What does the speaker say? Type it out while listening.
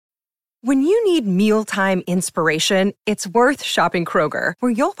When you need mealtime inspiration, it's worth shopping Kroger,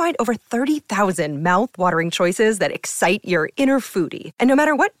 where you'll find over 30,000 mouth-watering choices that excite your inner foodie. And no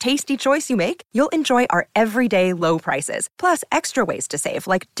matter what tasty choice you make, you'll enjoy our everyday low prices, plus extra ways to save,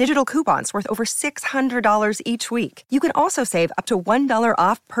 like digital coupons worth over $600 each week. You can also save up to $1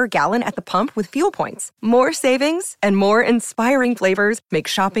 off per gallon at the pump with fuel points. More savings and more inspiring flavors make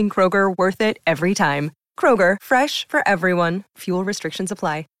shopping Kroger worth it every time. Kroger, fresh for everyone. Fuel restrictions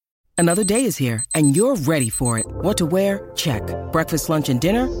apply. Another day is here, and you're ready for it. What to wear? Check. Breakfast, lunch, and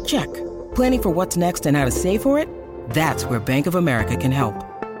dinner? Check. Planning for what's next and how to save for it? That's where Bank of America can help.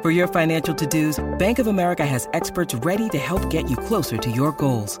 For your financial to-dos, Bank of America has experts ready to help get you closer to your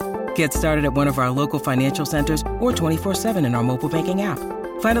goals. Get started at one of our local financial centers or 24/7 in our mobile banking app.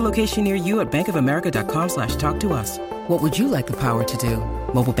 Find a location near you at bankofamerica.com/talktous. What would you like the power to do?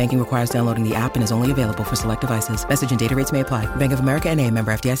 Mobile banking requires downloading the app and is only available for select devices. Message and data rates may apply. Bank of America N.A.,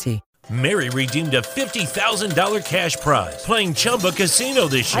 member FDIC. Mary redeemed a $50,000 cash prize playing Chumba Casino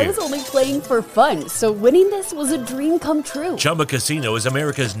this year. I was only playing for fun, so winning this was a dream come true. Chumba Casino is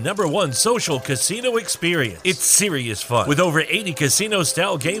America's #1 social casino experience. It's serious fun. With over 80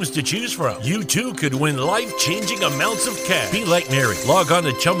 casino-style games to choose from, you too could win life-changing amounts of cash. Be like Mary. Log on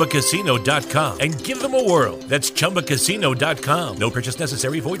to ChumbaCasino.com and give them a whirl. That's ChumbaCasino.com. No purchase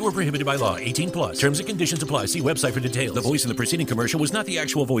necessary. Void or prohibited by law. 18+. Terms and conditions apply. See website for details. The voice in the preceding commercial was not the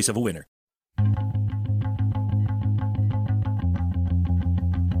actual voice of a winner.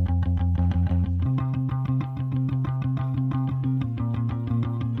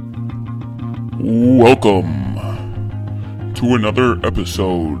 Welcome to another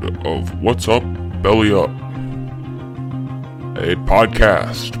episode of What's Up, Belly Up, a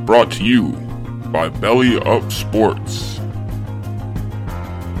podcast brought to you by Belly Up Sports.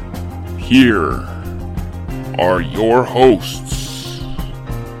 Here are your hosts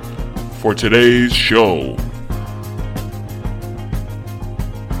for today's show: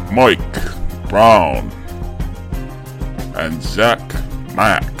 Mike Brown and Zach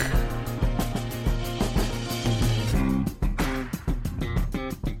Mack.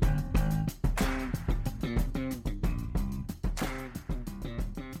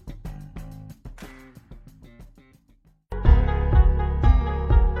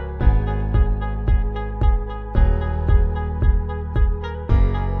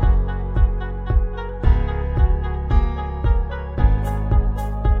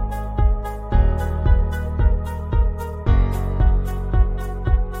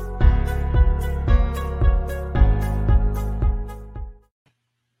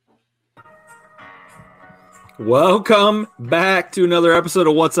 Welcome back to another episode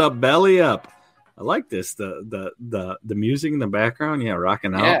of What's Up, Belly Up. I like this, the music in the background,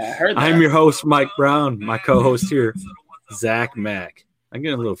 rocking out. Yeah, I heard that. I'm your host, Mike Brown. My co-host here, Zach Mack. I'm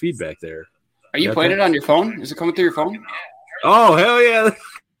getting a little feedback there. Are you playing it on your phone? Is it coming through your phone? Oh, hell yeah!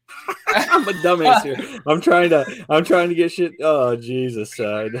 I'm a dumbass here. I'm trying to get shit. Oh, Jesus!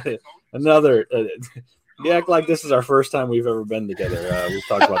 Another. You act like this is our first time we've ever been together. We've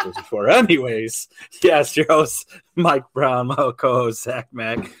talked about this before. Anyways, yes, your host, Mike Brown, my co-host, Zach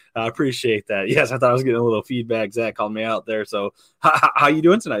Mack. I appreciate that. Yes, I thought I was getting a little feedback. Zach called me out there. So how you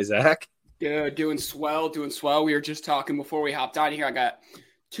doing tonight, Zach? Doing swell. We were just talking before we hopped on here. I got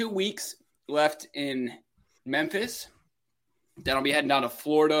 2 weeks left in Memphis. Then I'll be heading down to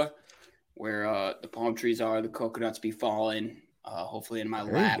Florida where the palm trees are, the coconuts be falling, hopefully in my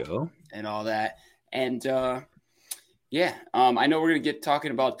lap and all that. And, I know we're going to get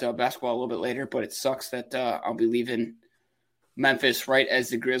talking about basketball a little bit later, but it sucks that I'll be leaving Memphis right as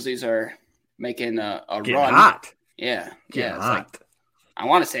the Grizzlies are making a run. Hot. Yeah. It's hot. Like, I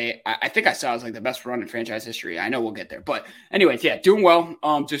want to say, I think I saw it was like the best run in franchise history. I know we'll get there. But anyways, doing well.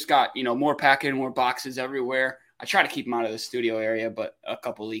 Just got, more packing, more boxes everywhere. I try to keep them out of the studio area, but a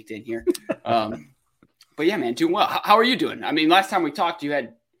couple leaked in here. But yeah, man, doing well. How are you doing? I mean, last time we talked, you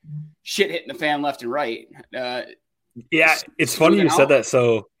had shit hitting the fan left and right. It's funny you said that.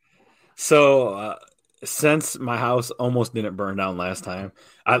 So since my house almost didn't burn down last time,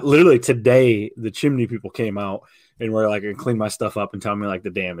 literally today the chimney people came out and were like, clean my stuff up and tell me like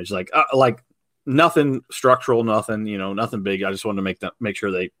the damage, like nothing structural, nothing, nothing big. I just wanted to make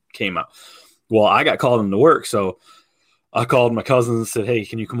sure they came out. Well, I got called into work, so I called my cousins and said, "Hey,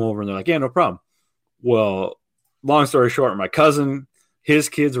 can you come over?" And they're like, "Yeah, no problem." Well, long story short, my cousin, his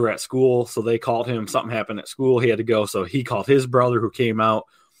kids were at school, so they called him. Something happened at school. He had to go. So he called his brother who came out.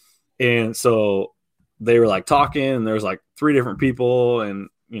 And so they were like talking, and there was like 3 different people and,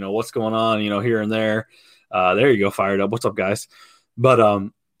 what's going on, here and there. There you go. Fired up. What's up, guys? But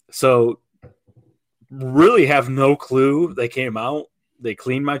so really have no clue. They came out they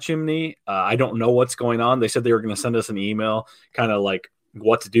cleaned my chimney. I don't know what's going on. They said they were going to send us an email, kind of like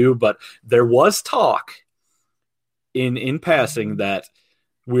what to do. But there was talk in passing that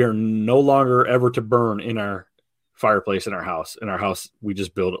we are no longer ever to burn in our fireplace in our house. In our house, we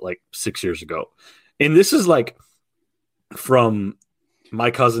just built it like 6 years ago. And this is like from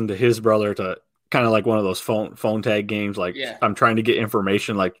my cousin to his brother to kind of like one of those phone tag games. Like I'm trying to get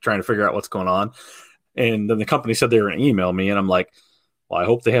information, like trying to figure out what's going on. And then the company said they were going to email me, and I'm like, well, I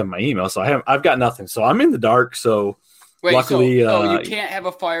hope they have my email. So I've got nothing. So I'm in the dark. So wait, luckily, so you can't have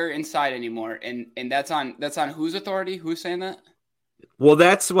a fire inside anymore. And that's on whose authority? Who's saying that? Well,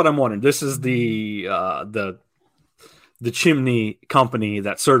 that's what I'm wondering. This is the chimney company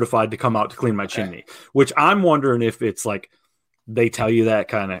that's certified to come out to clean my chimney, which I'm wondering if it's like, they tell you that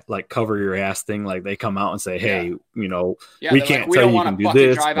kind of like cover your ass thing. Like they come out and say, hey, you know, we can't tell you can do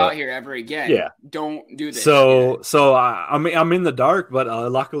this. Drive out here ever again. Yeah. Don't do this. So I'm in the dark, but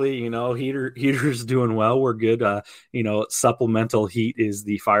luckily, you know, heater's doing well. We're good. You know, supplemental heat is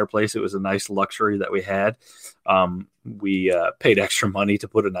the fireplace. It was a nice luxury that we had. We paid extra money to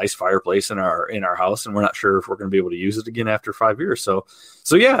put a nice fireplace in our house, and we're not sure if we're going to be able to use it again after 5 years. So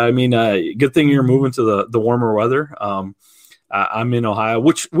yeah, I mean, good thing you're moving to the warmer weather. I'm in Ohio,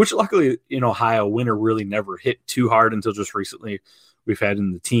 which luckily in Ohio, winter really never hit too hard until just recently. We've had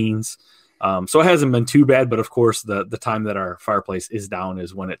in the teens. So it hasn't been too bad, but of course the time that our fireplace is down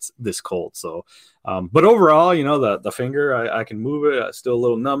is when it's this cold. So, but overall, you know, the finger, I can move it. Still a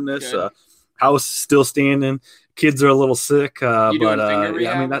little numbness, house still standing. Kids are a little sick, but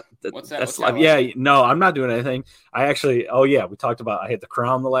yeah, I mean, that's life. Yeah, no, I'm not doing anything. I actually, we talked about, I had the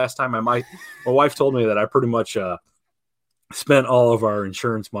crown the last time. My wife told me that I pretty much, spent all of our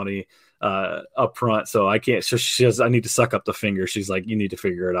insurance money up front, so I can't. So she says I need to suck up the finger. She's like, you need to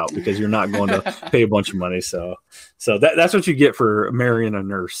figure it out because you're not going to pay a bunch of money. So that's what you get for marrying a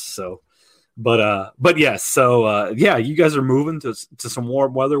nurse. So, but yes. So yeah, you guys are moving to some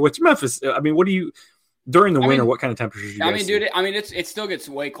warm weather. Which Memphis? I mean, what do you during the winter? What kind of temperatures? You guys see? Dude. I mean, it still gets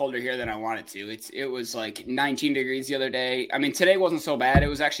way colder here than I want it to. It was like 19 degrees the other day. I mean, today wasn't so bad. It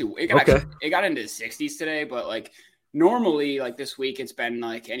was actually it got into the 60s today, but like. Normally, like this week, it's been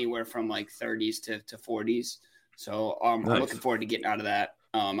like anywhere from like 30s to 40s. So I'm looking forward to getting out of that.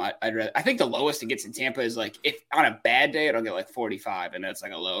 I think the lowest it gets in Tampa is like if on a bad day it'll get like 45, and that's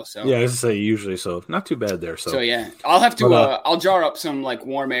like a low. So yeah, I was gonna say usually, so not too bad there. So yeah, I'll have to I'll jar up some like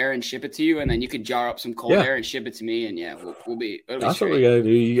warm air and ship it to you, and then you could jar up some cold air and ship it to me, and yeah, we'll be. That's what we gotta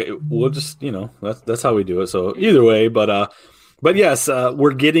do. We'll just that's how we do it. So either way, but yes,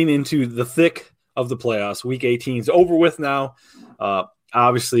 we're getting into the thick of the playoffs. Week 18 is over with now.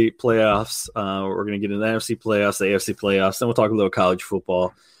 Obviously, playoffs. We're going to get into the NFC playoffs, the AFC playoffs. Then we'll talk a little college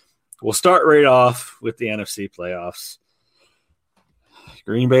football. We'll start right off with the NFC playoffs.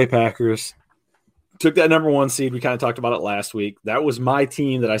 Green Bay Packers took that number 1 seed. We kind of talked about it last week. That was my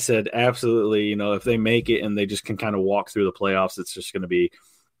team that I said absolutely, you know, if they make it and they just can kind of walk through the playoffs, it's just going to be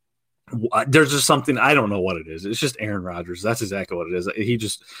there's just something, I don't know what it is. It's just Aaron Rodgers. That's exactly what it is.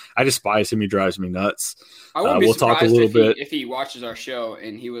 I despise him. He drives me nuts. I won't be surprised talk a little bit if he watches our show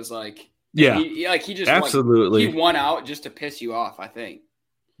and he was like, he just absolutely he won out just to piss you off, I think.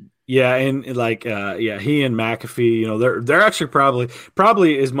 Yeah, and he and McAfee, you know, they're actually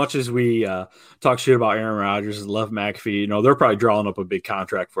probably as much as we talk shit about Aaron Rodgers and love McAfee, you know, they're probably drawing up a big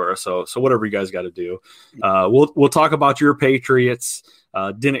contract for us. So whatever you guys got to do, we'll talk about your Patriots.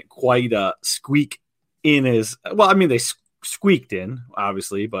 Didn't quite squeak in as well. I mean, they squeaked in,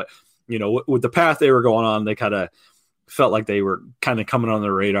 obviously, but you know, with the path they were going on, they kind of felt like they were kind of coming on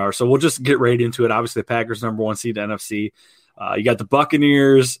the radar. So we'll just get right into it. Obviously, the Packers number 1 seed NFC. You got the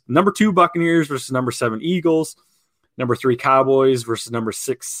Buccaneers, number 2 Buccaneers versus number 7 Eagles, number 3 Cowboys versus number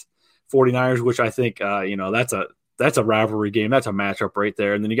 6 49ers, which I think that's a rivalry game. That's a matchup right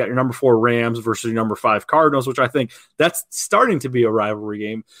there. And then you got your number 4 Rams versus your number 5 Cardinals, which I think that's starting to be a rivalry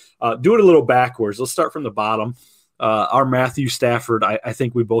game. Do it a little backwards. Let's start from the bottom. Our Matthew Stafford, I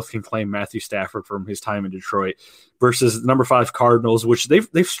think we both can claim Matthew Stafford from his time in Detroit versus number 5 Cardinals, which they've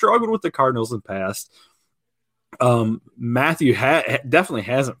struggled with the Cardinals in the past. Matthew definitely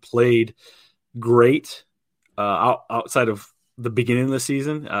hasn't played great outside of the beginning of the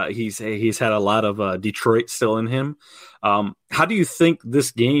season. He's had a lot of Detroit still in him. How do you think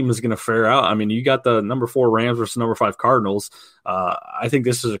this game is going to fare out? I mean, you got the number 4 Rams versus number 5 Cardinals. I think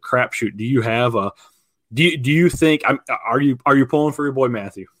this is a crapshoot. Do you have do you think are you pulling for your boy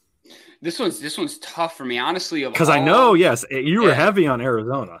Matthew? This one's tough for me, honestly. Because I know, yes, you were heavy on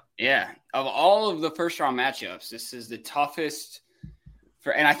Arizona. Yeah, of all of the first round matchups, this is the toughest.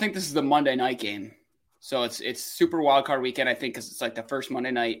 And I think this is the Monday night game. So it's super wild card weekend, I think, because it's like the first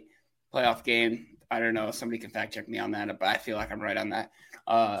Monday night playoff game. I don't know. Somebody can fact check me on that, but I feel like I'm right on that.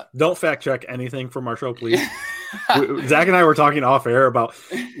 Don't fact check anything from our show, please. Zach and I were talking off air about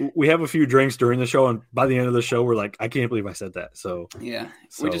we have a few drinks during the show, and by the end of the show, we're like, I can't believe I said that. So yeah,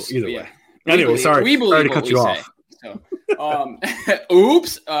 so either way. Anyway, sorry to cut you off. So,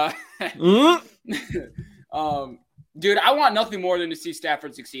 oops. Dude, I want nothing more than to see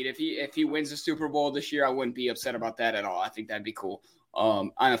Stafford succeed. If he wins the Super Bowl this year, I wouldn't be upset about that at all. I think that'd be cool.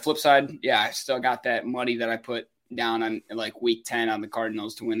 On the flip side, yeah, I still got that money that I put down on like week 10 on the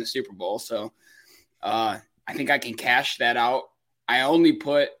Cardinals to win the Super Bowl. So I think I can cash that out. I only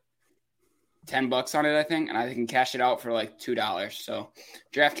put $10 on it, I think, and I can cash it out for like $2. So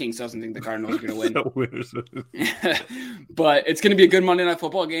DraftKings doesn't think the Cardinals are going to win. But it's going to be a good Monday Night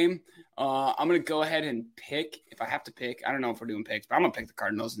Football game. I'm going to go ahead and pick, if I have to pick. I don't know if we're doing picks, but I'm going to pick the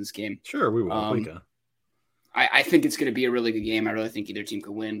Cardinals in this game. Sure, we will. I think it's going to be a really good game. I really think either team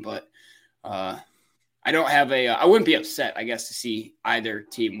could win, but I don't have I wouldn't be upset, I guess, to see either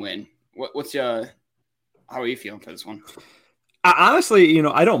team win. How are you feeling for this one? Honestly,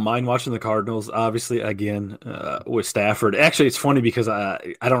 I don't mind watching the Cardinals, obviously, again, with Stafford. Actually, it's funny because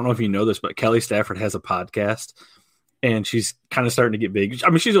I don't know if you know this, but Kelly Stafford has a podcast, and she's kind of starting to get big. I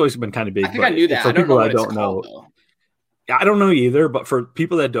mean, she's always been kind of big. I think I knew that. For people that don't know, I don't know either, but for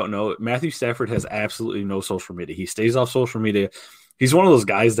people that don't know, Matthew Stafford has absolutely no social media. He stays off social media. He's one of those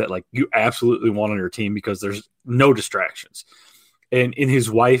guys that like you absolutely want on your team because there's no distractions. And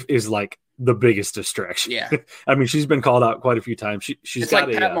his wife is like the biggest distraction. Yeah. I mean, she's been called out quite a few times. She's it's got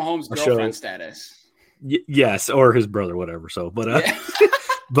like Pat Mahomes' girlfriend status. Yes, or his brother, whatever. So, but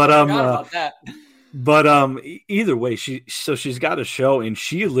either way, she's got a show, and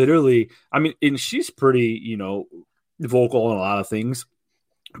she literally, I mean, and she's pretty, vocal on a lot of things,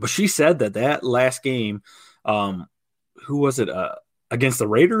 but she said that last game, who was it? Against the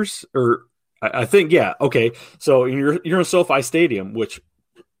Raiders, or I think, yeah, okay. So you're in SoFi Stadium, which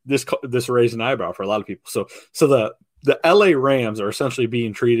this raised an eyebrow for a lot of people. So the LA Rams are essentially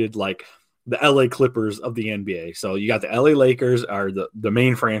being treated like the LA Clippers of the NBA. So you got the LA Lakers are the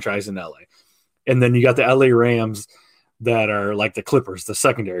main franchise in LA, and then you got the LA Rams that are like the Clippers, the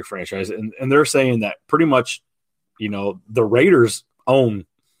secondary franchise, and they're saying that pretty much, the Raiders own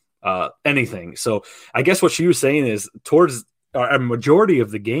anything. So I guess what she was saying is towards a majority of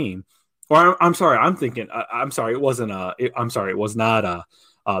the game, or I'm sorry, it wasn't. It was not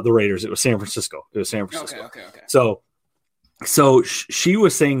the Raiders. It was San Francisco. Okay. So she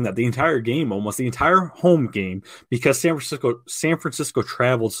was saying that the entire game, almost the entire home game, because San Francisco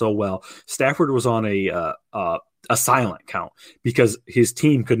traveled so well, Stafford was on a silent count because his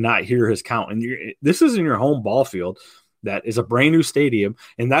team could not hear his count. And this is in your home ball field that is a brand new stadium,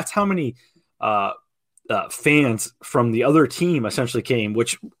 and that's how many fans from the other team essentially came,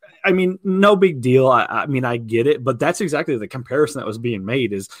 which, I mean, no big deal. I mean, I get it, but that's exactly the comparison that was being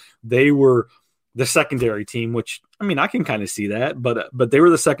made is they were the secondary team, which, I mean, I can kind of see that, but they were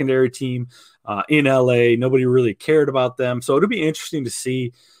the secondary team in LA. Nobody really cared about them. So it'll be interesting to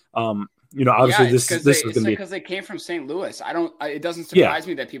see, obviously this is going to be because they came from St. Louis. It doesn't surprise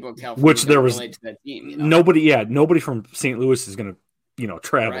me that people in California which there was relate to that team. Nobody from St. Louis is going to,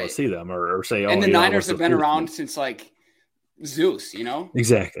 travel right. to see them or say, and the Niners have been around since like Zeus,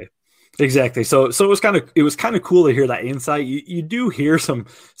 Exactly. So it was kind of cool to hear that insight. You do hear some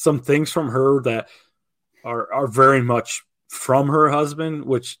things from her that are very much from her husband,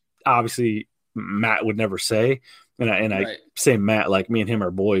 which obviously Matt would never say. And I say Matt like me and him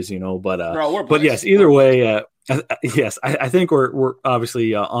are boys, but we're boys. But yes, either way, yes, I think we're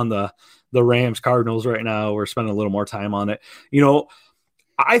obviously on the Rams Cardinals right now. We're spending a little more time on it.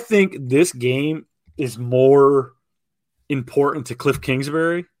 I think this game is more important to Cliff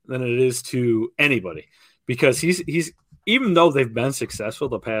Kingsbury than it is to anybody, because he's even though they've been successful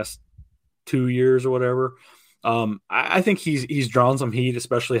the past 2 years or whatever, I think he's drawn some heat,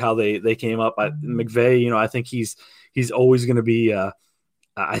 especially how they came up. McVay, I think he's always going to be.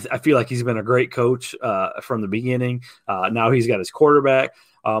 I feel like he's been a great coach from the beginning. Now he's got his quarterback.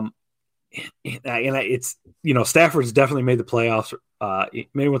 And it's Stafford's definitely made the playoffs.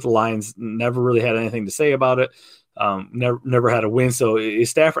 Maybe with the Lions, never really had anything to say about it. Never had a win. So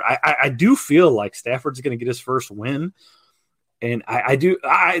is Stafford. I do feel like Stafford's going to get his first win, and I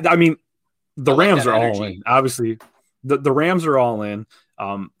mean, the Rams are all in. Obviously, the Rams are all in.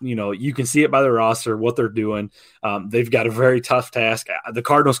 You can see it by the roster what they're doing. They've got a very tough task. The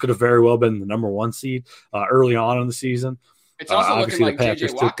Cardinals could have very well been the number 1 seed early on in the season. It's also looking obviously like the JJ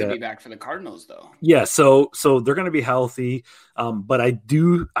Packers Watt took could that. be back for the Cardinals, though. Yeah, so they're going to be healthy, but I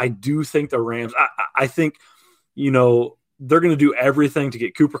do think the Rams. I think they're going to do everything to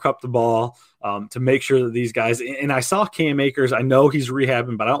get Cooper Kupp the ball, to make sure that these guys. And I saw Cam Akers. I know he's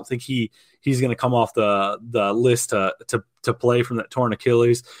rehabbing, but I don't think he's going to come off the list to play from that torn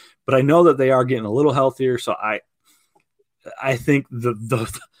Achilles. But I know that they are getting a little healthier, so I think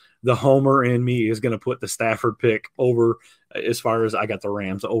the homer in me is going to put the Stafford pick over, as far as I got the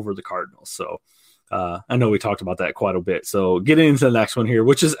Rams over the Cardinals. So I know we talked about that quite a bit. So getting into the next one here,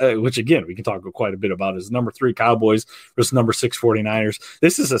 which again, we can talk quite a bit about, is number 3 Cowboys versus number 6 49ers.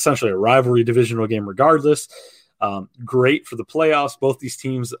 This is essentially a rivalry divisional game regardless. Great for the playoffs. Both these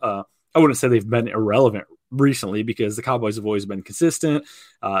teams, I wouldn't say they've been irrelevant recently, because the Cowboys have always been consistent.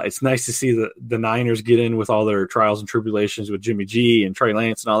 It's nice to see the Niners get in with all their trials and tribulations with Jimmy G and Trey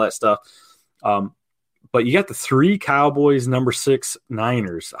Lance and all that stuff. But you got the 3 Cowboys, number 6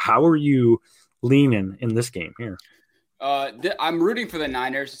 Niners. How are you leaning in this game here? I'm rooting for the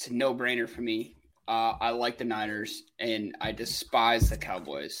Niners. It's a no-brainer for me. I like the Niners, and I despise the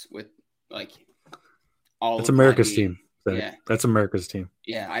Cowboys with all. That's America's team. Yeah, that's America's team.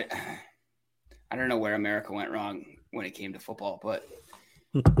 Yeah, I don't know where America went wrong when it came to football, but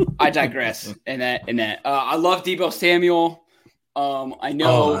I digress. And that I love Deebo Samuel. I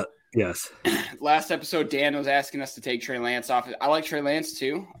know. Yes. Last episode, Dan was asking us to take Trey Lance off. I like Trey Lance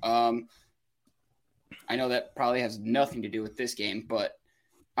too. I know that probably has nothing to do with this game, but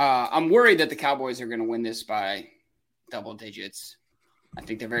I'm worried that the Cowboys are going to win this by double digits. I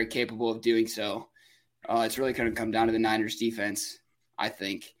think they're very capable of doing so. It's really going to come down to the Niners defense, I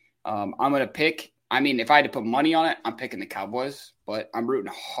think. I'm going to pick – I mean, if I had to put money on it, I'm picking the Cowboys, but I'm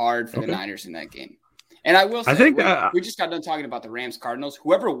rooting hard for the Niners in that game. And I will say, we just got done talking about the Rams-Cardinals.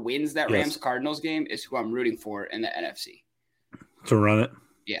 Whoever wins that Rams-Cardinals game is who I'm rooting for in the NFC. To run it?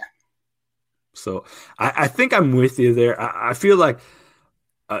 Yeah. So I think I'm with you there. I feel like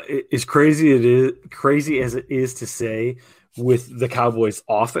as crazy as it is to say with the Cowboys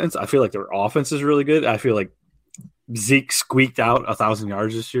offense, I feel like their offense is really good. I feel like Zeke squeaked out 1,000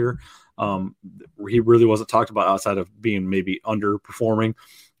 yards this year. He really wasn't talked about outside of being maybe underperforming.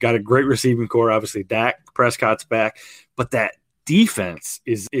 Got a great receiving core. Obviously, Dak Prescott's back, but that defense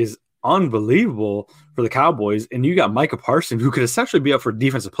is unbelievable for the Cowboys. And you got Micah Parsons, who could essentially be up for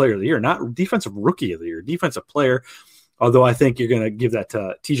Defensive Player of the Year, not Defensive Rookie of the Year, Defensive Player. Although I think you're going to give that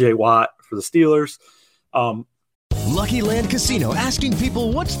to TJ Watt for the Steelers. Lucky Land Casino, asking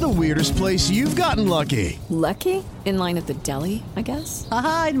people, what's the weirdest place you've gotten lucky? Lucky? In line at the deli, I guess?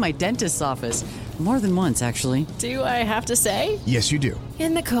 Aha, in my dentist's office. More than once, actually. Do I have to say? Yes, you do.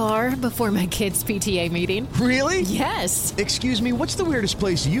 In the car before my kids' PTA meeting. Really? Yes. Excuse me, what's the weirdest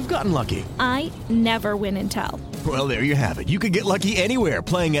place you've gotten lucky? I never win and tell. Well, there you have it. You can get lucky anywhere,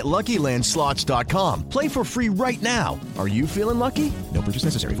 playing at LuckyLandSlots.com. Play for free right now. Are you feeling lucky? No purchase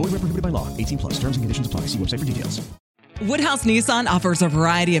necessary. Void where prohibited by law. 18+. Terms and conditions apply. See website for details. Woodhouse Nissan offers a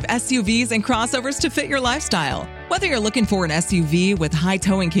variety of SUVs and crossovers to fit your lifestyle. Whether you're looking for an SUV with high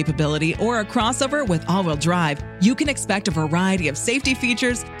towing capability or a crossover with all-wheel drive, you can expect a variety of safety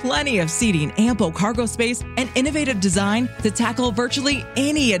features, plenty of seating, ample cargo space, and innovative design to tackle virtually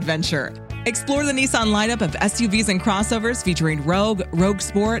any adventure. Explore the Nissan lineup of SUVs and crossovers featuring Rogue, Rogue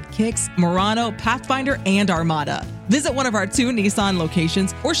Sport, Kicks, Murano, Pathfinder, and Armada. Visit one of our 2 Nissan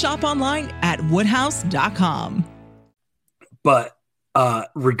locations or shop online at woodhouse.com. But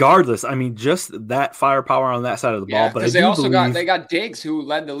regardless, I mean, just that firepower on that side of the ball. But because they got Diggs, who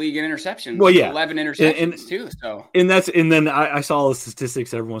led the league in interceptions. Well, yeah, 11 interceptions too. So and then I saw the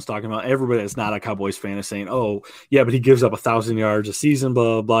statistics everyone's talking about. Everybody that's not a Cowboys fan is saying, "Oh, yeah, but he gives up 1,000 yards a season, blah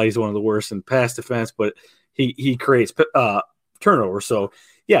blah blah. He's one of the worst in pass defense, but he creates turnovers." So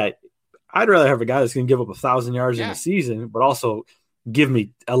yeah, I'd rather have a guy that's going to give up 1,000 yards in a season, but also give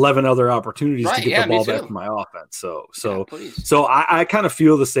me 11 other opportunities to get the ball back to my offense. So I kind of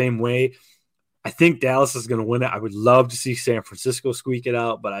feel the same way. I think Dallas is going to win it. I would love to see San Francisco squeak it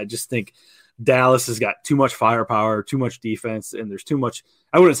out, but I just think Dallas has got too much firepower, too much defense, and there's too much,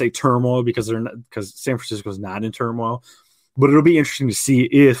 I wouldn't say turmoil because San Francisco is not in turmoil, but it'll be interesting to see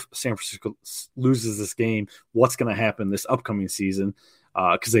if San Francisco loses this game, what's going to happen this upcoming season.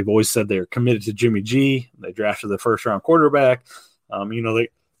 Because they've always said they're committed to Jimmy G. They drafted the first-round quarterback.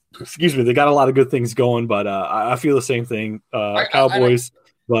 They got a lot of good things going, but I feel the same thing. Cowboys,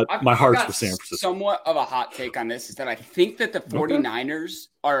 but my heart's for San Francisco. Somewhat of a hot take on this is that I think that the 49ers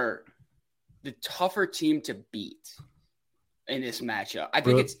are the tougher team to beat in this matchup. I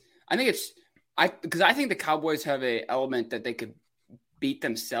think the Cowboys have an element that they could beat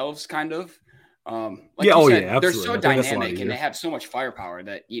themselves kind of. Absolutely. They're so dynamic and they have so much firepower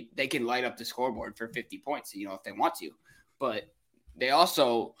that they can light up the scoreboard for 50 points, if they want to. But they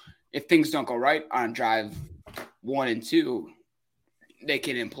also, if things don't go right on drive 1 and 2, they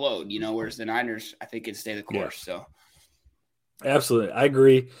can implode, whereas the Niners, I think, can stay the course. Yeah. So, absolutely. I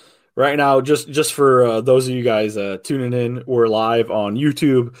agree. Right now, just for those of you guys tuning in, we're live on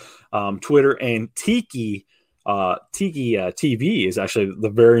YouTube, Twitter, and Tiki. Tiki TV is actually the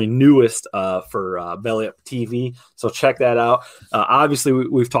very newest for Belly Up TV. So check that out. Obviously,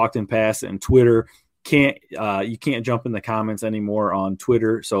 we've talked in past, and Twitter you can't jump in the comments anymore on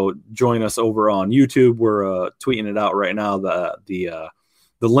Twitter. So join us over on YouTube. We're tweeting it out right now.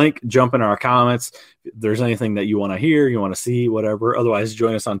 The link, jump in our comments. If there's anything that you want to hear, you want to see, whatever. Otherwise,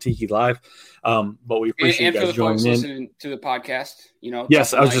 join us on Tiki Live. But we appreciate you guys joining in. Listening to the podcast,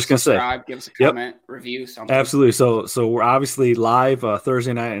 Yes, I was just going to say. Give us a comment, review, something. Absolutely. So we're obviously live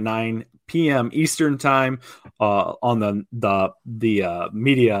Thursday night at 9 p.m. Eastern time on the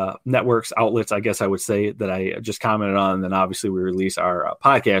media networks outlets, I guess I would say, that I just commented on. And then obviously we release our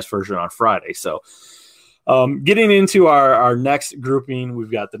podcast version on Friday. So getting into our next grouping,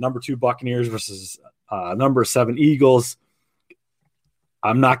 we've got the number 2 Buccaneers versus number 7 Eagles.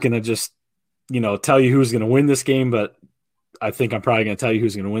 I'm not going to just tell you who's going to win this game, but I think I'm probably going to tell you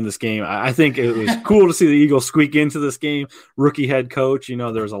who's going to win this game. I think it was cool to see the Eagles squeak into this game. Rookie head coach, there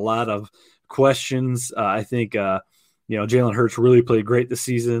was a lot of questions. I think, Jalen Hurts really played great this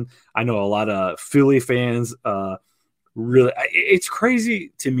season. I know a lot of Philly fans really – it's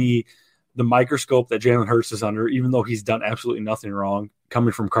crazy to me, the microscope that Jalen Hurts is under, even though he's done absolutely nothing wrong,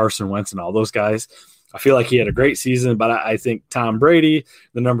 coming from Carson Wentz and all those guys. I feel like he had a great season, but I think Tom Brady,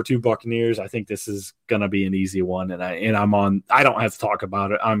 the number 2 Buccaneers, I think this is going to be an easy one. And I'm on. I don't have to talk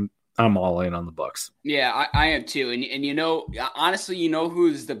about it. I'm all in on the Bucs. Yeah, I am too. And honestly,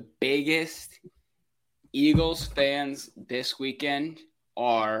 who's the biggest Eagles fans this weekend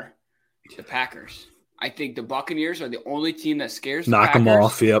are the Packers. I think the Buccaneers are the only team that scares the Knock Packers. them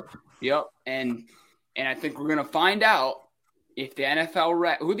off. Yep. And I think we're going to find out if the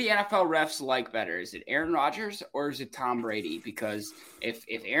who the NFL refs like better. Is it Aaron Rodgers or is it Tom Brady? Because if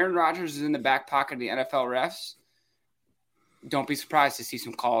Aaron Rodgers is in the back pocket of the NFL refs, don't be surprised to see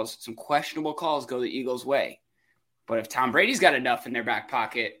some questionable calls go the Eagles' way. But if Tom Brady's got enough in their back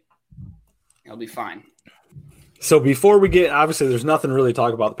pocket, he'll be fine. So before we get, obviously there's nothing really to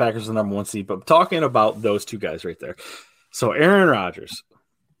talk about the Packers, the number 1 seed, but talking about those two guys right there. So Aaron Rodgers,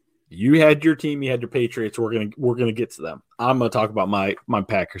 you had your team, you had your Patriots. We're gonna get to them. I'm gonna talk about my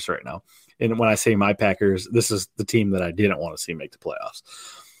Packers right now. And when I say my Packers, this is the team that I didn't want to see make the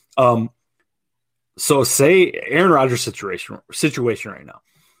playoffs. So say Aaron Rodgers situation right now.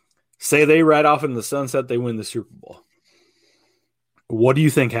 Say they ride off in the sunset, they win the Super Bowl. What do you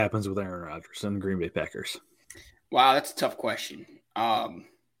think happens with Aaron Rodgers and the Green Bay Packers? Wow, that's a tough question. I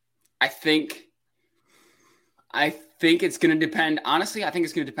think it's going to depend. Honestly, I think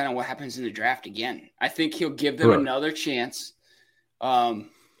it's going to depend on what happens in the draft again. I think he'll give them another chance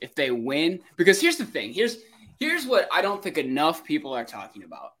if they win. Because here's the thing. Here's what I don't think enough people are talking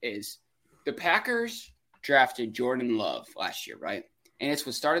about is the Packers drafted Jordan Love last year, right? And it's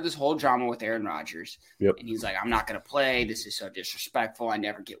what started this whole drama with Aaron Rodgers. Yep. And he's like, I'm not going to play. This is so disrespectful. I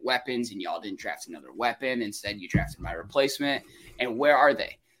never get weapons, and y'all didn't draft another weapon. Instead, you drafted my replacement. And where are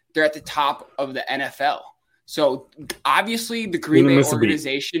they? They're at the top of the NFL. So, obviously, the Green Bay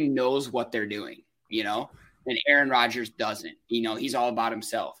organization knows what they're doing, and Aaron Rodgers doesn't. He's all about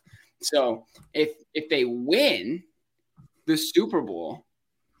himself. So, if they win the Super Bowl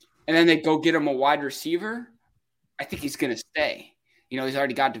and then they go get him a wide receiver, I think he's going to stay. He's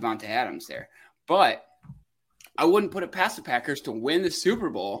already got Devontae Adams there. But I wouldn't put it past the Packers to win the Super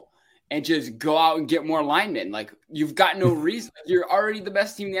Bowl and just go out and get more linemen. Like, you've got no reason. You're already the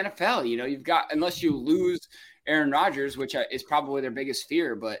best team in the NFL. You've got, unless you lose Aaron Rodgers, which is probably their biggest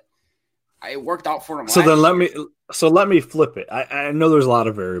fear, but it worked out for them. So then let me flip it. I know there's a lot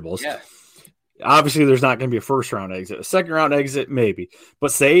of variables. Yeah. Obviously, there's not going to be a first round exit. A second round exit, maybe.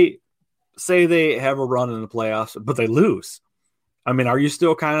 But say they have a run in the playoffs, but they lose. I mean, are you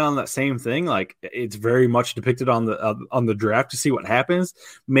still kind of on that same thing? Like, it's very much depicted on the draft to see what happens.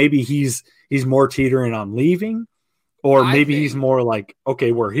 Maybe he's more teetering on leaving, or maybe he's more like,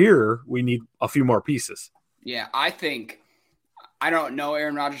 okay, we're here. We need a few more pieces. Yeah, I don't know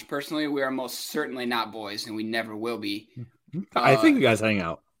Aaron Rodgers personally. We are most certainly not boys, and we never will be. I think you guys hang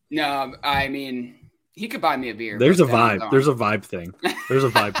out. No, I mean, he could buy me a beer. There's a vibe. There's a vibe thing. There's a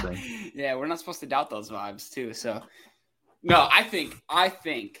vibe thing. Yeah, we're not supposed to doubt those vibes too. So, no, I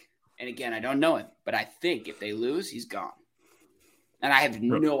think, and again, I don't know him, but I think if they lose, he's gone. And I have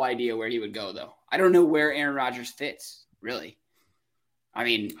no idea where he would go, though. I don't know where Aaron Rodgers fits, really. I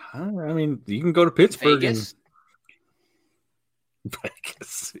mean, you can go to Pittsburgh. Vegas.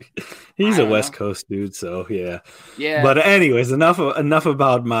 Vegas. He's a West Coast dude, so yeah. Yeah. But anyways, enough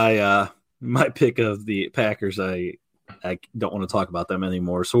about my pick of the Packers. I don't want to talk about them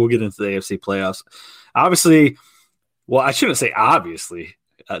anymore. So we'll get into the AFC playoffs. Obviously, well, I shouldn't say obviously.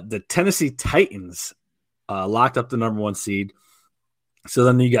 The Tennessee Titans locked up the number 1 seed. So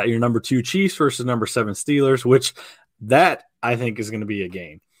then you got your number 2 Chiefs versus number 7 Steelers, which that I think is going to be a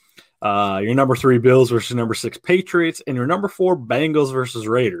game. Your number 3 Bills versus number 6 Patriots, and your number 4 Bengals versus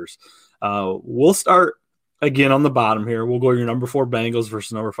Raiders. We'll start again on the bottom here. We'll go your number 4 Bengals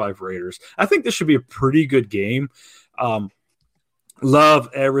versus number 5 Raiders. I think this should be a pretty good game. Love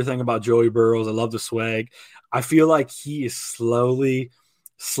everything about Joey Burrows. I love the swag. I feel like he is slowly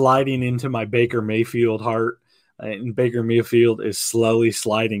sliding into my Baker Mayfield heart, and Baker Mayfield is slowly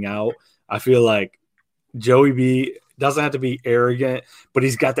sliding out. I feel like Joey B doesn't have to be arrogant, but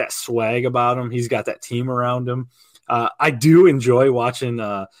he's got that swag about him. He's got that team around him. I do enjoy watching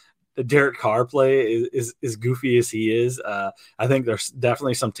Derek Carr play, as goofy as he is. I think there's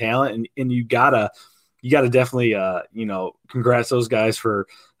definitely some talent, and you gotta definitely congrats those guys for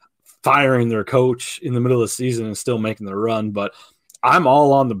firing their coach in the middle of the season and still making the run. But I'm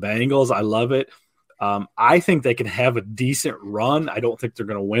all on the Bengals. I love it. I think they can have a decent run. I don't think they're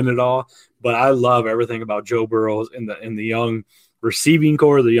going to win it all, but I love everything about Joe Burrow and the young receiving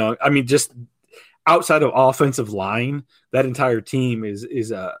core. Just outside of offensive line, that entire team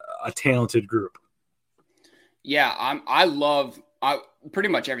is a talented group. Yeah, I love pretty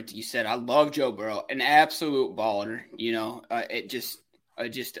much everything you said. I love Joe Burrow, an absolute baller.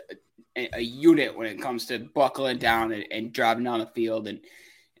 A unit when it comes to buckling down and driving down the field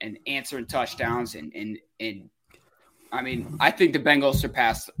and answering touchdowns. And I mean, I think the Bengals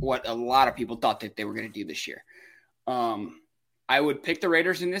surpassed what a lot of people thought that they were going to do this year. I would pick the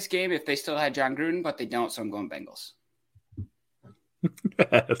Raiders in this game if they still had John Gruden, but they don't, so I'm going Bengals.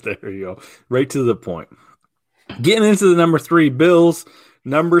 There you go. Right to the point. Getting into the number 3 Bills,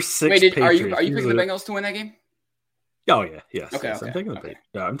 number 6 Patriots. Are you picking the Bengals to win that game? Oh yeah, yes. Okay, yes. okay.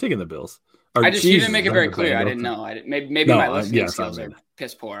 I'm taking the Bills. You didn't make it very clear. I didn't know. Maybe my listening skills are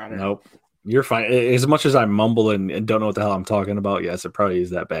piss poor. I don't know. Nope. You're fine. As much as I mumble and don't know what the hell I'm talking about, yes, it probably is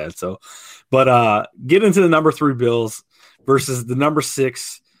that bad. So, but get into the number 3 Bills versus the number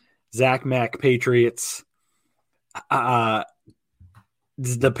 6 Zach Mack Patriots. The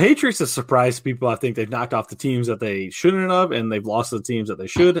Patriots have surprised people. I think they've knocked off the teams that they shouldn't have, and they've lost to the teams that they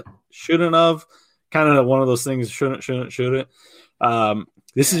shouldn't have. Kind of one of those things, shouldn't.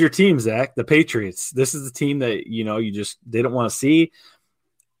 This is your team, Zach, the Patriots. This is the team that, you just didn't want to see.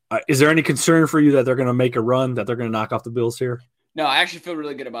 Is there any concern for you that they're going to make a run, that they're going to knock off the Bills here? No, I actually feel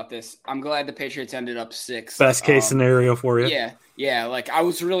really good about this. I'm glad the Patriots ended up 6. Best case scenario for you? Yeah. Like, I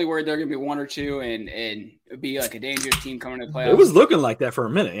was really worried they're going to be 1 or 2 and it'd be like a dangerous team coming to the playoffs. It was looking like that for a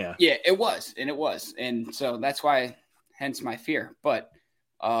minute, yeah. Yeah, it was. And so that's why, hence my fear. But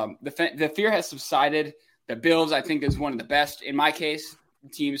the fear has subsided. The Bills, I think, is one of the best, in my case,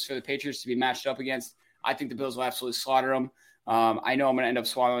 teams for the Patriots to be matched up against. I think the Bills will absolutely slaughter them. I know I'm going to end up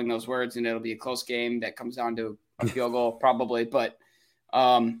swallowing those words, and it'll be a close game that comes down to a field goal probably. But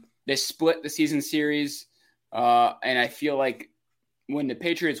they split the season series, and I feel like when the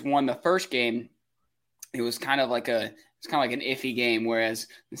Patriots won the first game, it was kind of like an iffy game, whereas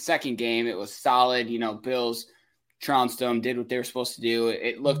the second game it was solid. Bills trounced them, did what they were supposed to do.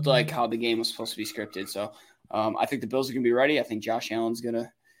 It looked like how the game was supposed to be scripted. So I think the Bills are going to be ready. I think Josh Allen's going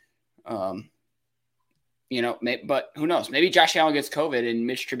to, but who knows? Maybe Josh Allen gets COVID and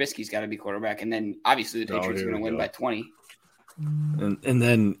Mitch Trubisky's got to be quarterback, and then obviously the Patriots are going to win by 20. And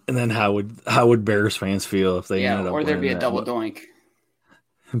then how would Bears fans feel if they ended up or there'd be a double doink.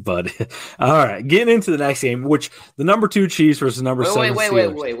 But all right, getting into the next game, which the number 2 Chiefs versus number 7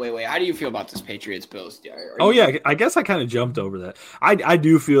 Steelers. Wait. How do you feel about this Patriots Bills? I guess I kind of jumped over that. I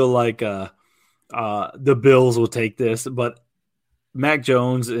do feel like the Bills will take this, but Mac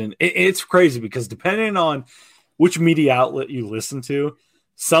Jones, and it's crazy because depending on which media outlet you listen to,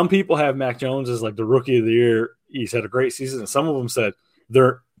 some people have Mac Jones as like the rookie of the year. He's had a great season, and some of them said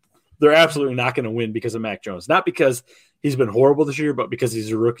they're absolutely not going to win because of Mac Jones, not because he's been horrible this year, but because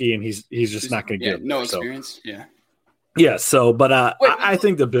he's a rookie and he's just not going to get no experience. Yeah. So, but I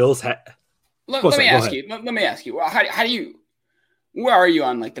think the Bills have. Let me ask you. How do you? Where are you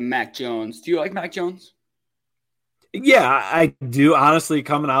on like the Mac Jones? Do you like Mac Jones? Yeah, I do. Honestly,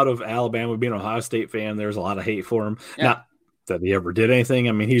 coming out of Alabama, being an Ohio State fan, there's a lot of hate for him. Yeah. Not that he ever did anything.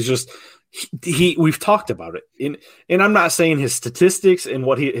 I mean, he's just we've talked about it, and I'm not saying his statistics and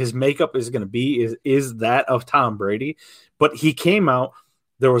what his makeup is going to be is that of Tom Brady, but he came out.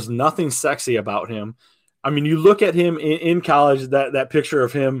 There was nothing sexy about him. I mean, you look at him in college, that picture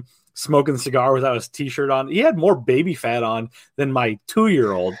of him smoking a cigar without his T-shirt on. He had more baby fat on than my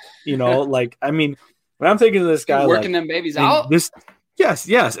 2-year-old. You know, like, I mean, when I'm thinking of this guy, working them babies out.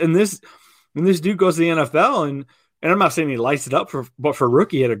 Yes, and this dude goes to the NFL and I'm not saying he lights it up but for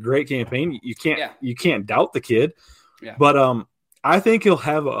rookie, he had a great campaign. You can't doubt the kid. Yeah. But I think he'll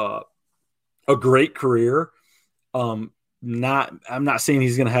have a great career. I'm not saying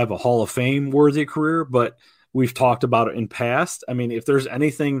he's going to have a Hall of Fame worthy career, but we've talked about it in past. I mean, if there's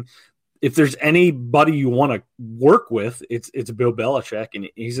anybody you want to work with, it's Bill Belichick, and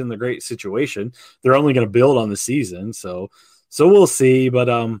he's in the great situation. They're only going to build on the season, so we'll see.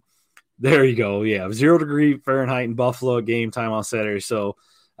 But there you go. Yeah, 0 degree Fahrenheit in Buffalo at game time on Saturday. So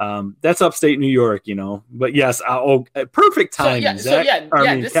that's upstate New York, you know. But yes, perfect timing.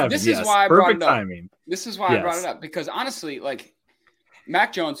 This is why I brought it up. Timing. This is why I brought it up, because honestly, like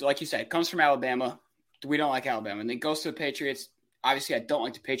Mac Jones, like you said, comes from Alabama. We don't like Alabama, and then goes to the Patriots. Obviously, I don't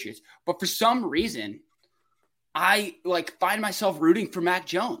like the Patriots, but for some reason, I like find myself rooting for Mac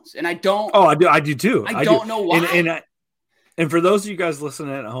Jones, and I don't. Oh, I do too. I don't know why. And for those of you guys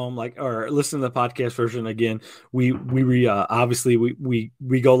listening at home, or listening to the podcast version again, we obviously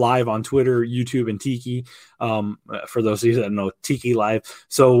we go live on Twitter, YouTube, and Tiki. For those of you that know Tiki Live,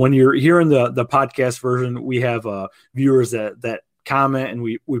 so when you're hearing the podcast version, we have viewers that comment, and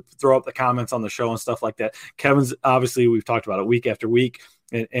we throw up the comments on the show and stuff like that. Kevin's obviously, we've talked about it week after week.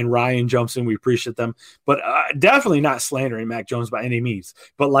 And Ryan jumps in. We appreciate them, but definitely not slandering Mac Jones by any means.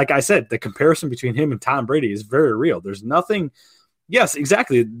 But like I said, the comparison between him and Tom Brady is very real. There's nothing. Yes,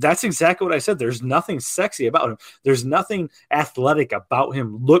 exactly. That's exactly what I said. There's nothing sexy about him. There's nothing athletic about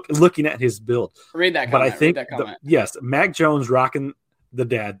him. Looking at his build. Read that comment. But I think yes, Mac Jones rocking the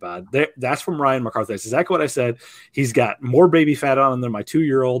dad bod. That's from Ryan McCarthy. That's exactly what I said. He's got more baby fat on him than my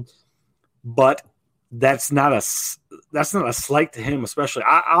 2-year-old, but that's not a slight to him, especially.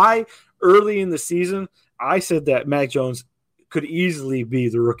 I early in the season, I said that Mac Jones could easily be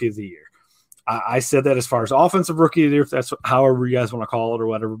the rookie of the year. I said that as far as offensive rookie of the year, if that's however you guys want to call it or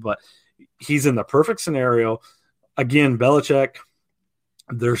whatever, but he's in the perfect scenario. Again, Belichick,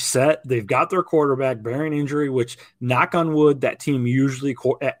 they're set. They've got their quarterback bearing injury, which, knock on wood, that team usually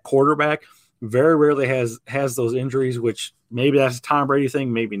at quarterback very rarely has those injuries, which maybe that's a Tom Brady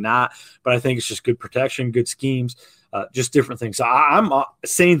thing, maybe not. But I think it's just good protection, good schemes, just different things. So I'm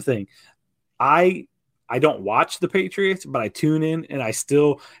same thing. I don't watch the Patriots, but I tune in, and I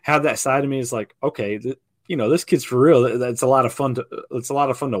still have that side of me. Is like, okay, this kid's for real. It's a lot of fun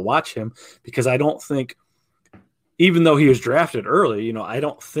to watch him, because I don't think, even though he was drafted early, I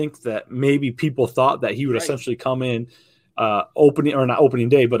don't think that maybe people thought that he would essentially come in opening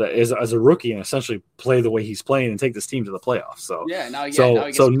day, but as a rookie, and essentially play the way he's playing and take this team to the playoffs. So now he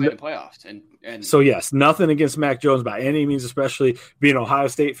gets to play the playoffs. And so yes, nothing against Mac Jones by any means, especially being an Ohio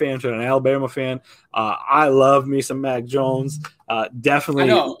State fan to an Alabama fan. I love me some Mac Jones. Definitely. I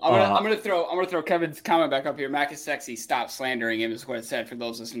know. I'm gonna throw Kevin's comment back up here. Mac is sexy. Stop slandering him, is what it said for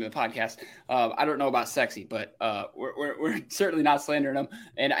those listening to the podcast. I don't know about sexy, but we're certainly not slandering him.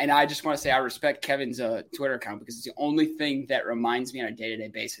 And I just want to say I respect Kevin's Twitter account, because it's the only thing that reminds me on a day-to-day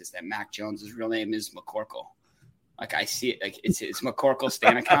basis that Mac Jones' real name is McCorkle. Like, I see it, like it's McCorkle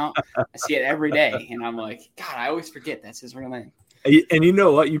Stan account. I see it every day, and I'm like, God, I always forget that's his real name. And you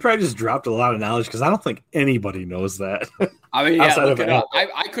know what? You probably just dropped a lot of knowledge, because I don't think anybody knows that. I mean, yeah, look it up.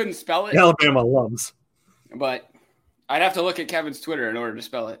 I couldn't spell it. Alabama alums. But I'd have to look at Kevin's Twitter in order to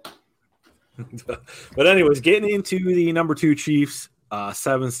spell it. But anyways, getting into the number 2 Chiefs,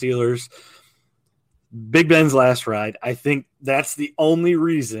 7 Steelers. Big Ben's last ride. I think that's the only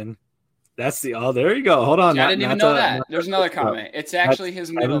reason. There you go. Hold on. I didn't even know that. There's another comment. It's actually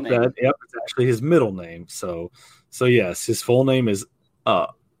his middle name. Yep, it's actually his middle name. So yes, his full name is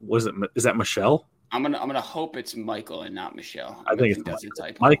is that Michelle? I'm gonna hope it's Michael and not Michelle. I think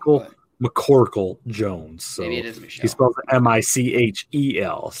it's Michael McCorkle Jones. So maybe it is Michelle. He spells it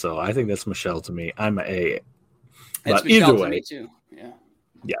Michel. So I think that's Michelle to me. I'm a. But either way, to me too. Yeah.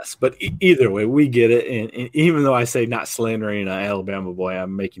 Yes, but either way, we get it. And even though I say not slandering an Alabama boy,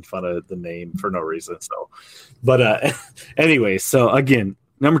 I'm making fun of the name for no reason. So, but anyway, so again,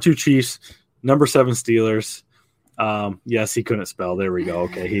 number 2 Chiefs, number 7 Steelers. Yes, he couldn't spell. There we go.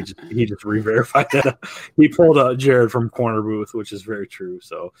 Okay, he just re-verified that. He pulled Jared from Corner Booth, which is very true.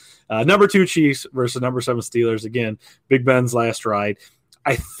 So, number 2 Chiefs versus number 7 Steelers. Again, Big Ben's last ride.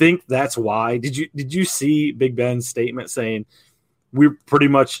 I think that's why. Did you see Big Ben's statement saying, we're pretty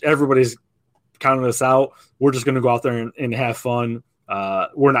much everybody's counting us out. We're just going to go out there and have fun.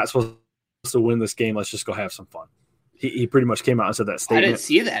 We're not supposed to win this game. Let's just go have some fun. He pretty much came out and said that statement. I didn't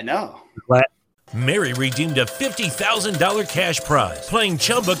see that, no. Mary redeemed a $50,000 cash prize playing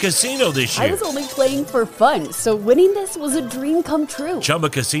Chumba Casino this year. I was only playing for fun, so winning this was a dream come true. Chumba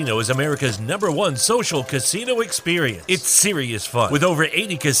Casino is America's #1 social casino experience. It's serious fun. With over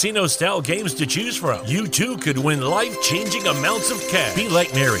 80 casino-style games to choose from, you too could win life-changing amounts of cash. Be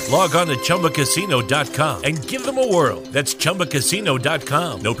like Mary. Log on to ChumbaCasino.com and give them a whirl. That's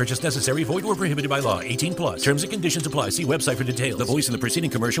ChumbaCasino.com. No purchase necessary. Void or prohibited by law. 18+. Terms and conditions apply. See website for details. The voice in the preceding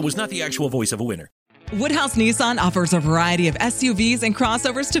commercial was not the actual voice of a winner. Woodhouse Nissan offers a variety of SUVs and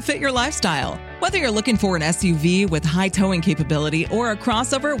crossovers to fit your lifestyle. Whether you're looking for an SUV with high towing capability or a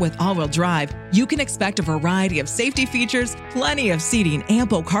crossover with all-wheel drive, you can expect a variety of safety features, plenty of seating,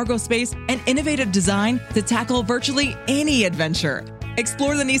 ample cargo space, and innovative design to tackle virtually any adventure.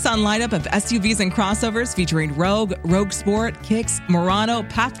 Explore the Nissan lineup of SUVs and crossovers featuring Rogue, Rogue Sport, Kicks, Murano,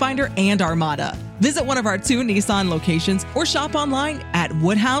 Pathfinder, and Armada. Visit one of our 2 Nissan locations or shop online at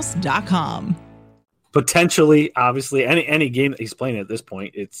woodhouse.com. Potentially, obviously, any game that he's playing at this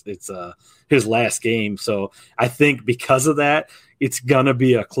point, it's his last game. So I think because of that, it's gonna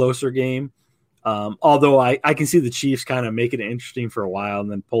be a closer game. Although I can see the Chiefs kind of making it interesting for a while and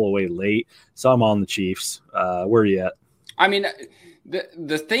then pull away late. So I'm on the Chiefs. Where are you at? I mean,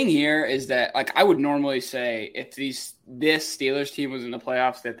 the thing here is that, like, I would normally say if this Steelers team was in the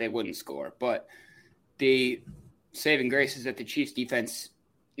playoffs that they wouldn't score, but the saving grace is that the Chiefs defense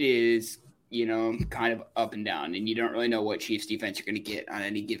is, you know, kind of up and down, and you don't really know what Chiefs defense you're going to get on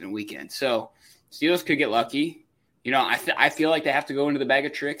any given weekend. So Steelers could get lucky. You know, I feel like they have to go into the bag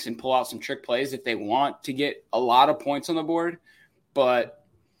of tricks and pull out some trick plays if they want to get a lot of points on the board. But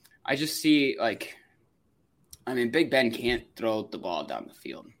I just see, like, I mean, Big Ben can't throw the ball down the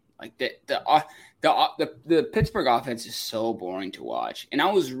field. Like the Pittsburgh offense is so boring to watch. And I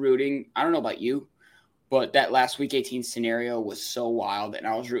was rooting, I don't know about you, but that last Week 18 scenario was so wild, and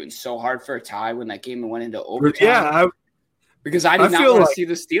I was rooting so hard for a tie when that game went into overtime. Yeah, because I did not want to see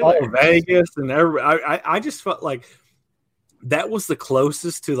the Steelers. Vegas and I just felt like that was the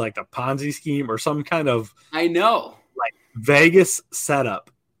closest to like a Ponzi scheme or some kind of like Vegas setup.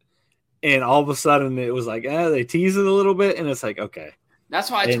 And all of a sudden it was like, they tease it a little bit, and it's like, okay.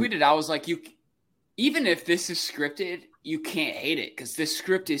 That's why I tweeted. I was like, even if this is scripted, you can't hate it because this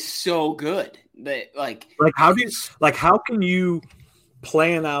script is so good that how can you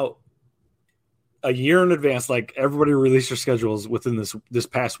plan out a year in advance? Like, everybody released their schedules within this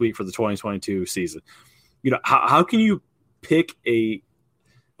past week for the 2022 season. You know, how can you pick a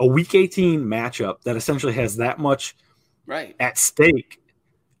Week 18 matchup that essentially has that much at stake?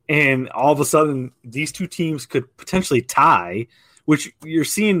 And all of a sudden, these two teams could potentially tie, which you're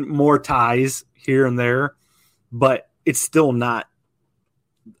seeing more ties here and there, but it's still not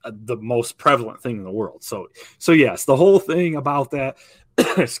the most prevalent thing in the world. So yes, the whole thing about that,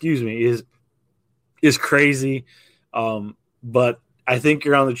 excuse me, is crazy. But I think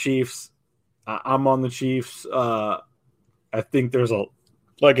you're on the Chiefs. I'm on the Chiefs. I think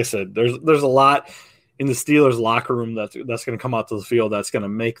like I said, there's a lot in the Steelers locker room that's going to come out to the field that's going to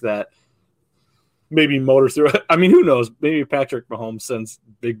make that maybe motor through it. I mean, who knows? Maybe Patrick Mahomes sends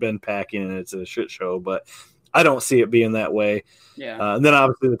Big Ben packing and it's a shit show, but I don't see it being that way. Yeah. And then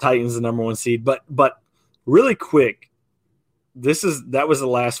obviously the Titans, the number 1 seed. But really quick, that was the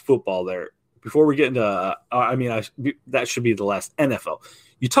last football there. Before we get into, that should be the last NFL.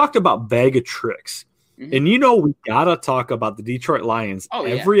 You talked about bag of tricks, and you know we gotta talk about the Detroit Lions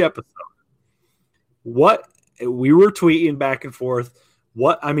every episode. What we were tweeting back and forth.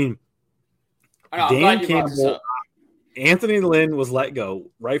 Dan Campbell, Anthony Lynn was let go,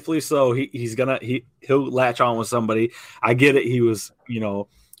 rightfully so. He'll latch on with somebody. I get it. He was,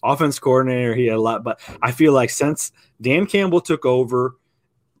 offense coordinator. He had a lot, but I feel like since Dan Campbell took over,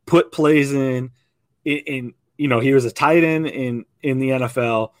 put plays in, he was a tight end in the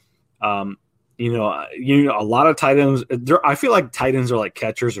NFL. A lot of tight ends. I feel like tight ends are like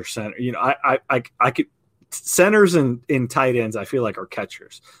catchers or center. I could centers and tight ends. I feel like are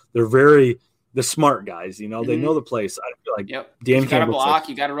catchers. They're very the smart guys. They know the place. I feel like Dan Campbell. You got to block.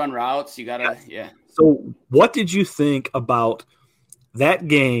 You got to run routes. You got to So, what did you think about that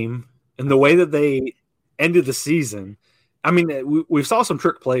game and the way that they ended the season? I mean, we saw some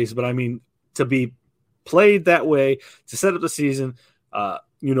trick plays, but I mean, to be played that way to set up the season, we're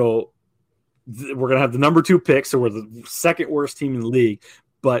going to have the number 2 pick, so we're the second worst team in the league.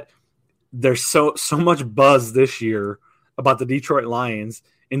 But there's so much buzz this year about the Detroit Lions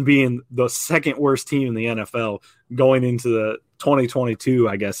and being the second worst team in the NFL going into the 2022,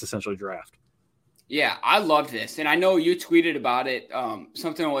 I guess, essentially draft. Yeah, I loved this, and I know you tweeted about it.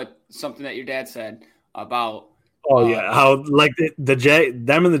 Something that your dad said about. Oh yeah, how like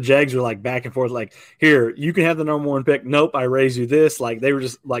them and the Jags were like back and forth. Like, here, you can have the number 1 pick. Nope, I raise you this. Like they were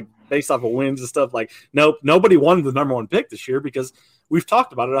just like based off of wins and stuff. Like, nope, nobody wanted the number 1 pick this year because we've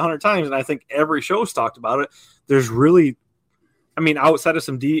talked about it 100 times, and I think every show's talked about it. There's really, I mean, outside of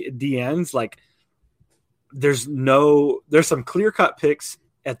some DNs, like there's some clear cut picks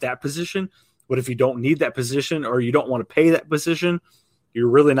at that position. But if you don't need that position or you don't want to pay that position, you're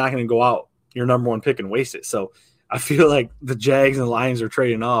really not going to go out your number 1 pick and waste it. So I feel like the Jags and the Lions are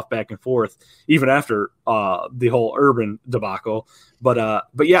trading off back and forth, even after the whole Urban debacle. But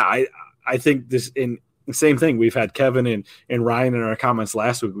yeah, I think this in the same thing. We've had Kevin and Ryan in our comments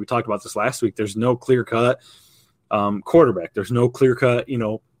last week. We talked about this last week. There's no clear cut quarterback. There's no clear cut.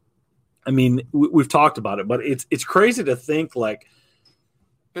 I mean, we've talked about it, but it's crazy to think like.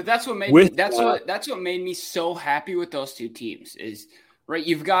 But that's what made that's what made me so happy with those two teams is. Right,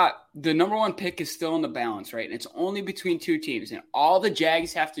 you've got the number 1 pick is still in the balance, right? And it's only between 2 teams. And all the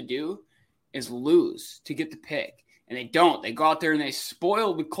Jags have to do is lose to get the pick. And they don't. They go out there and they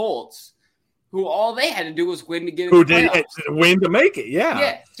spoil the Colts, who all they had to do was win to get in the playoffs. Win to make it, yeah.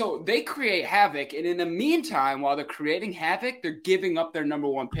 Yeah, so they create havoc. And in the meantime, while they're creating havoc, they're giving up their number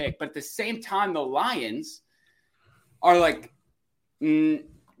 1 pick. But at the same time, the Lions are like,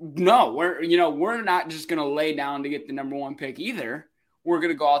 no, we're not just going to lay down to get the number 1 pick either. We're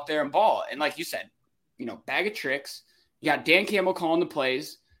going to go out there and ball. And like you said, bag of tricks. You got Dan Campbell calling the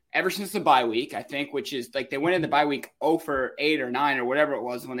plays ever since the bye week, I think, which is like they went in the bye week 0 for 8 or 9 or whatever it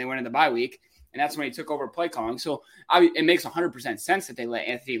was when they went in the bye week. And that's when he took over play calling. So it makes 100% sense that they let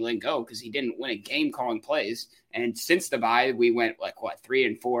Anthony Lynn go because he didn't win a game calling plays. And since the bye, we went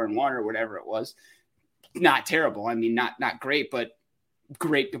 3-4-1 or whatever it was. Not terrible. I mean, not great, but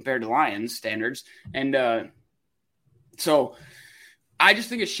great compared to Lions standards. And so – I just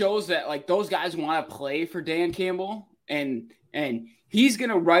think it shows that like those guys want to play for Dan Campbell and he's going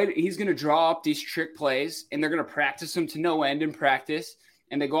to draw up these trick plays and they're going to practice them to no end in practice.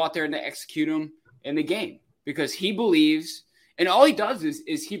 And they go out there and they execute them in the game because he believes, and all he does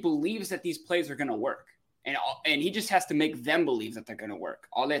is he believes that these plays are going to work. And he just has to make them believe that they're going to work.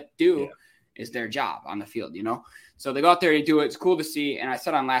 All they do is their job on the field, So they go out there and do it. It's cool to see. And I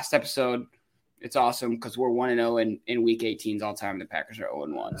said on last episode, it's awesome because we're 1-0 in week 18s all time. The Packers are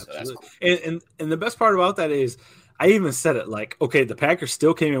 0-1, so that's cool. And the best part about that is I even said it like, okay, the Packers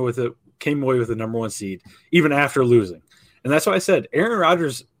still came away with the number 1 seed even after losing, and that's why I said Aaron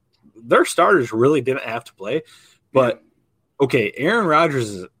Rodgers, their starters really didn't have to play, but okay, Aaron Rodgers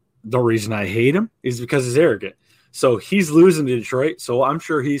is the reason I hate him is because he's arrogant. So he's losing to Detroit, so I'm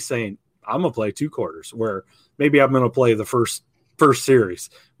sure he's saying I'm gonna play 2 quarters where maybe I'm gonna play the first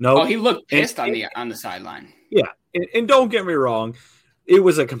series. No, he looked pissed on the sideline. Yeah, and don't get me wrong, it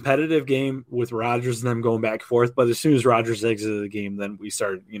was a competitive game with Rodgers and them going back and forth. But as soon as Rodgers exited the game, then we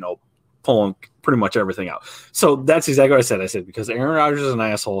started, pulling pretty much everything out. So that's exactly what I said. I said because Aaron Rodgers is an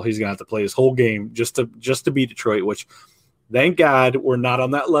asshole, he's gonna have to play his whole game just to beat Detroit. Which, thank God, we're not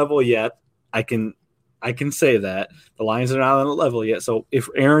on that level yet. I can say that the Lions are not on the level yet. So if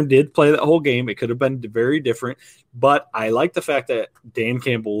Aaron did play that whole game, it could have been very different. But I like the fact that Dan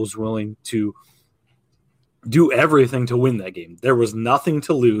Campbell was willing to do everything to win that game. There was nothing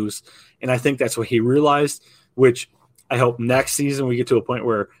to lose. And I think that's what he realized, which I hope next season we get to a point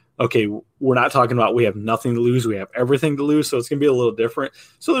where, okay, we're not talking about we have nothing to lose. We have everything to lose. So it's going to be a little different.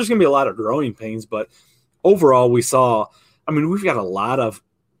 So there's going to be a lot of growing pains. But overall, we've got a lot of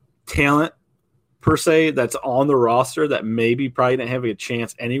talent per se that's on the roster that maybe probably didn't have a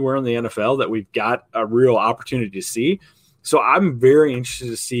chance anywhere in the NFL that we've got a real opportunity to see. So I'm very interested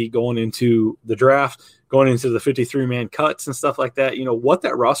to see going into the draft, going into the 53-man cuts and stuff like that, what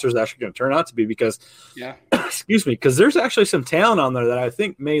that roster is actually going to turn out to be because, because there's actually some talent on there that I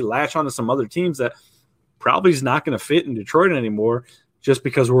think may latch onto some other teams that probably is not going to fit in Detroit anymore just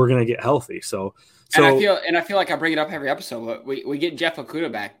because we're going to get healthy. So I feel like I bring it up every episode, but we get Jeff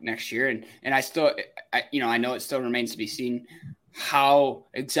Okudah back next year, and I know it still remains to be seen how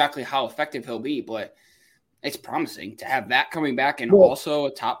effective he'll be, but it's promising to have that coming back and also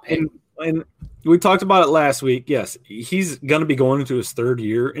a top pick. And we talked about it last week. Yes, he's going to be going into his 3rd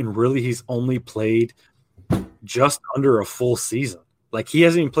year, and really he's only played just under a full season. Like he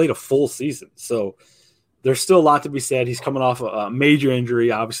hasn't even played a full season, so. There's still a lot to be said. He's coming off a major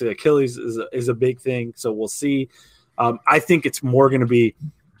injury. Obviously, Achilles is a big thing, so we'll see. I think it's more going to be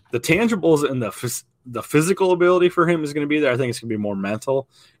the tangibles and the physical ability for him is going to be there. I think it's going to be more mental,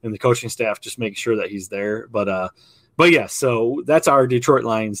 and the coaching staff just making sure that he's there. But But yeah, so that's our Detroit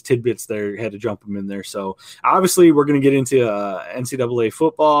Lions tidbits there. Had to jump them in there. So obviously we're going to get into NCAA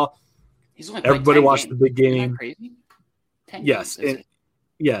football. Everybody watched the big game. Yes.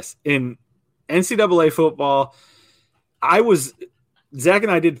 Yes. In NCAA football, Zach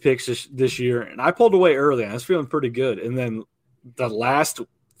and I did picks this year, and I pulled away early. I was feeling pretty good. And then the last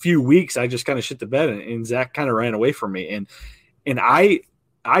few weeks, I just kind of shit the bed, and Zach kind of ran away from me. And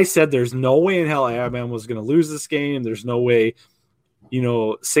I said there's no way in hell Alabama was going to lose this game. There's no way,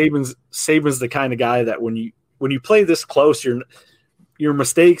 Saban's the kind of guy that when you play this close, your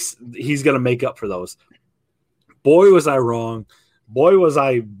mistakes, he's going to make up for those. Boy, was I wrong. Boy, was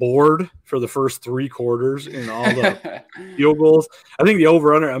I bored for the first 3 quarters in all the field goals. I think the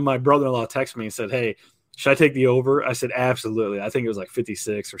over-under, and my brother-in-law texted me and said, hey, should I take the over? I said, absolutely. I think it was like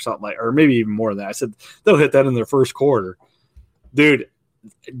 56 or something or maybe even more than that. I said, they'll hit that in their first quarter. Dude,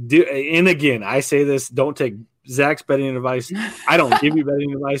 and again, I say this, don't take Zach's betting advice. I don't give you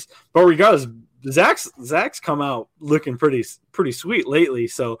betting advice. But regardless, Zach's come out looking pretty sweet lately.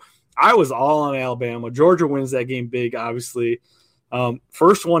 So I was all on Alabama. Georgia wins that game big, obviously.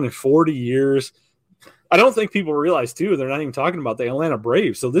 First one in 40 years. I don't think people realize, too, they're not even talking about the Atlanta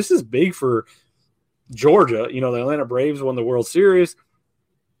Braves. So this is big for Georgia. The Atlanta Braves won the World Series.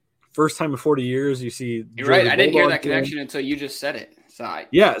 First time in 40 years you see. You're right. I didn't hear that connection until you just said it.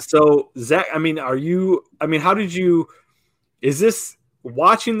 Yeah. So, Zach, how did you – is this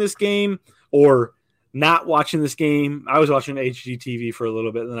watching this game or not watching this game? I was watching HGTV for a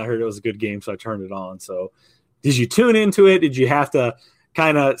little bit, and then I heard it was a good game, so I turned it on. So – did you tune into it? Did you have to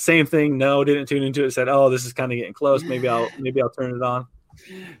kind of same thing? No, didn't tune into it. Said, "Oh, this is kind of getting close. Maybe I'll turn it on."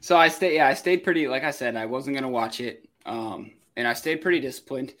 So I stayed pretty. Like I said, I wasn't gonna watch it, and I stayed pretty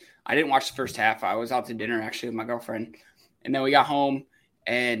disciplined. I didn't watch the first half. I was out to dinner actually with my girlfriend, and then we got home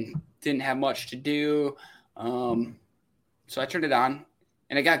and didn't have much to do. So I turned it on,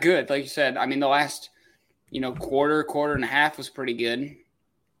 and it got good. Like you said, the last quarter and a half was pretty good.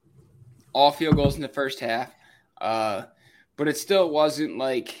 All field goals in the first half. But it still wasn't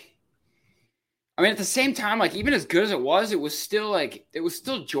like – at the same time, like even as good as it was still like – it was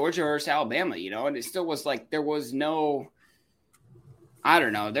still Georgia versus Alabama, and it still was like there was no – I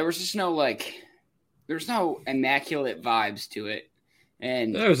don't know. There was just no like – there's no immaculate vibes to it.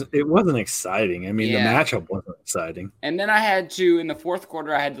 And it wasn't exciting. The matchup wasn't exciting. And then I had to – in the fourth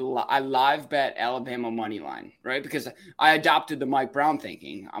quarter, I live bet Alabama money line, right? Because I adopted the Mike Brown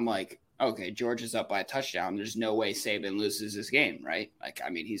thinking. I'm like – okay, Georgia's up by a touchdown. There's no way Saban loses this game, right?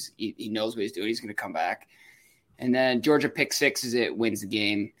 He knows what he's doing. He's going to come back. And then Georgia pick sixes it, wins the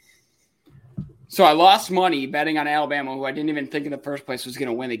game. So I lost money betting on Alabama, who I didn't even think in the first place was going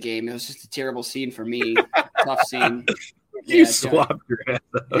to win the game. It was just a terrible scene for me. Tough scene. You swapped your ass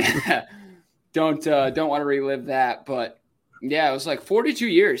up. Don't want to relive that. But, yeah, it was like 42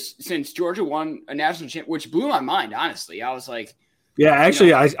 years since Georgia won a national championship, which blew my mind, honestly. I was like – yeah,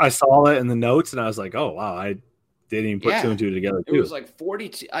 actually, I saw it in the notes, and I was like, "Oh wow!" I didn't even put 2 and 2 together. Too. It was like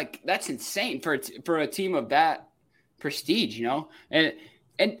 42. Like that's insane for a team of that prestige, And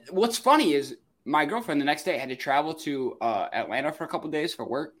what's funny is my girlfriend the next day had to travel to Atlanta for a couple of days for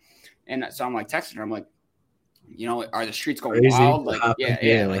work, and so I'm like texting her. I'm like, are the streets going crazy wild? Like,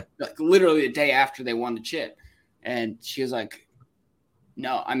 yeah. Like literally the day after they won the chip, and she was like,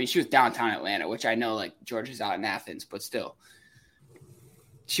 "No." She was downtown Atlanta, which I know like Georgia's out in Athens, but still.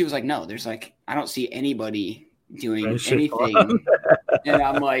 She was like, no, there's like, I don't see anybody doing anything. And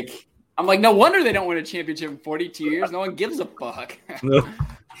I'm like, no wonder they don't win a championship in 42 years. No one gives a fuck. No.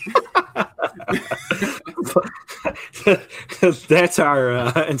 That's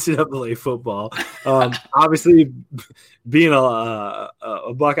our NCAA football. Obviously, being a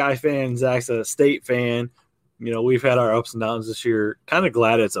Buckeye fan, Zach's a State fan. We've had our ups and downs this year. Kind of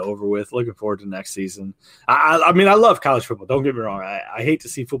glad it's over with. Looking forward to next season. I love college football. Don't get me wrong. I hate to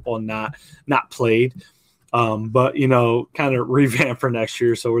see football not played. But, kind of revamp for next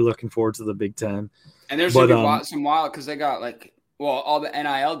year. So we're looking forward to the Big Ten. And there's going to be some wild because they got all the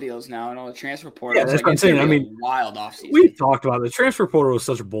NIL deals now and all the transfer portals. Yeah, that's what I'm saying. Wild offseason. We talked about it. The transfer portal was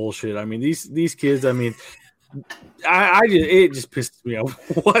such bullshit. These kids, it just pisses me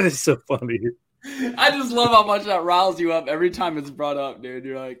off. What is so funny? I just love how much that riles you up every time it's brought up, dude.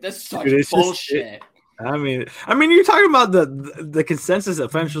 You're like, that's such bullshit. You're talking about the consensus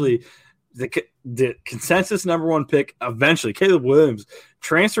eventually, the consensus number 1 pick eventually, Caleb Williams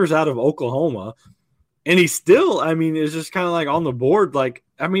transfers out of Oklahoma, and he still, is just kind of like on the board. Dude,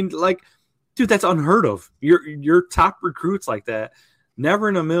 that's unheard of. Your top recruits like that, never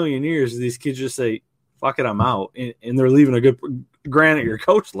in a million years these kids just say, fuck it, I'm out, and they're leaving a good. Granted, your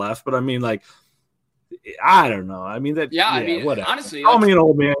coach left, but I don't know. I mean, whatever. Honestly, call me an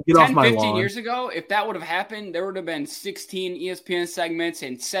old man. Get 10, off my 15 lawn. years ago, if that would have happened, there would have been 16 ESPN segments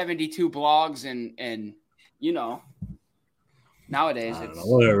and 72 blogs, and nowadays I don't it's know,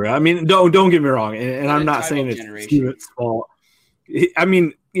 whatever. I mean, don't get me wrong, and I'm not saying it's the students' fault. I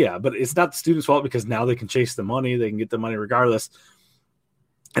mean, yeah, but it's not the students' fault because now they can chase the money. They can get the money regardless.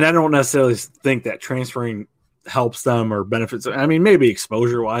 And I don't necessarily think that transferring helps them or benefits. I mean, maybe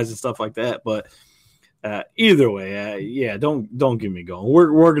exposure-wise and stuff like that, but either way, don't get me going.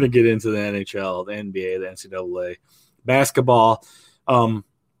 We're going to get into the NHL, the NBA, the NCAA, basketball.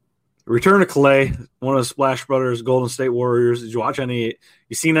 Return to Clay, one of the Splash Brothers, Golden State Warriors. Did you watch any?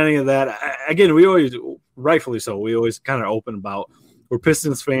 You seen any of that? Again, we always, rightfully so, we always kind of open about. We're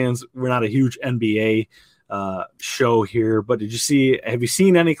Pistons fans. We're not a huge NBA show here, but have you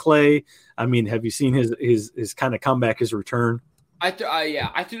seen any Clay? I mean, have you seen his kind of comeback, his return? I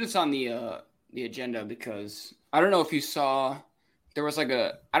threw this on the agenda because I don't know if you saw there was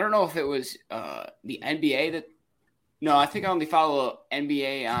I don't know if it was the NBA that. No, I think I only follow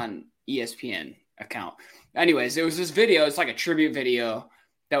NBA on ESPN account. Anyways, it was this video. It's like a tribute video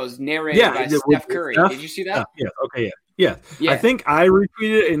that was narrated by Steph Curry. Did you see that? Yeah. Okay. Yeah. I think I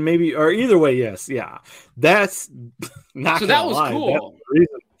retweeted it, and maybe, or either way, yes. Yeah. That's not. So that was cool.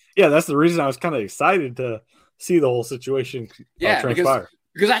 That's the reason I was kind of excited to see the whole situation transpire.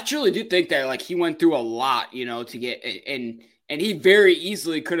 Because I truly do think that he went through a lot, to get and he very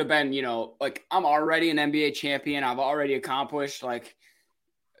easily could have been, I'm already an NBA champion. I've already accomplished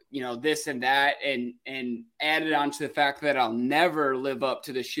this and that, and added on to the fact that I'll never live up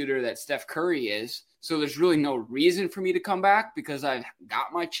to the shooter that Steph Curry is. So there's really no reason for me to come back because I've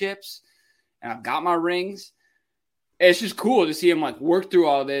got my chips and I've got my rings. It's just cool to see him work through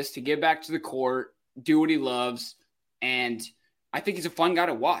all this to get back to the court, do what he loves. And I think he's a fun guy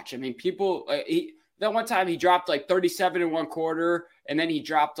to watch. I mean, that one time he dropped 37 in one quarter, and then he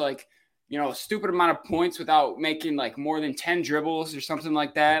dropped a stupid amount of points without making more than 10 dribbles or something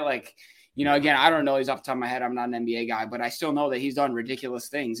like that. Again, I don't know. He's off the top of my head. I'm not an NBA guy, but I still know that he's done ridiculous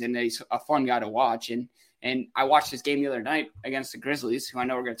things and he's a fun guy to watch. And I watched this game the other night against the Grizzlies, who I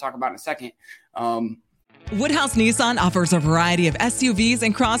know we're going to talk about in a second. Woodhouse Nissan offers a variety of SUVs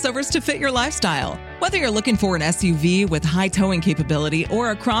and crossovers to fit your lifestyle. Whether you're looking for an SUV with high towing capability or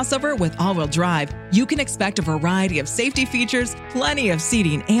a crossover with all-wheel drive, you can expect a variety of safety features, plenty of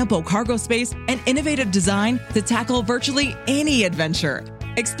seating, ample cargo space, and innovative design to tackle virtually any adventure.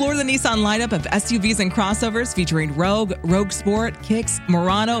 Explore the Nissan lineup of SUVs and crossovers featuring Rogue, Rogue Sport, Kicks,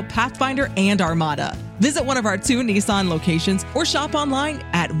 Murano, Pathfinder, and Armada. Visit one of our 2 Nissan locations or shop online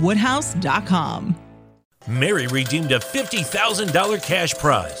at woodhouse.com. Mary redeemed a $50,000 cash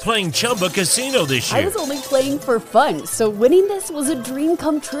prize playing Chumba Casino this year. I was only playing for fun, so winning this was a dream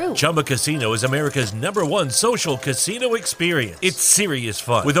come true. Chumba Casino is America's #1 social casino experience. It's serious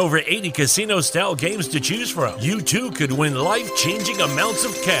fun. With over 80 casino-style games to choose from, you too could win life-changing amounts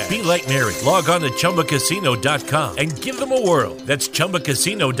of cash. Be like Mary. Log on to ChumbaCasino.com and give them a whirl. That's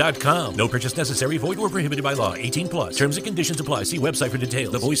ChumbaCasino.com. No purchase necessary. Void or prohibited by law. 18+. Terms and conditions apply. See website for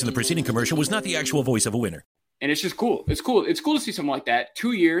details. The voice in the preceding commercial was not the actual voice of a winner. And it's just cool. It's cool. It's cool to see something like that.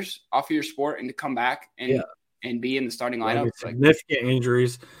 2 years off of your sport and to come back and be in the starting lineup. Significant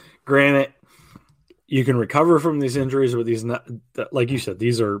injuries. Granted, you can recover from these injuries, but these, like you said,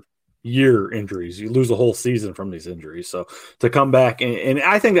 these are year injuries. You lose a whole season from these injuries. So to come back, and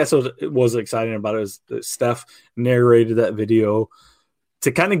I think that's what was exciting about it, is that Steph narrated that video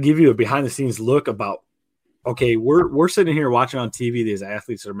to kind of give you a behind-the-scenes look about, okay, we're sitting here watching on TV these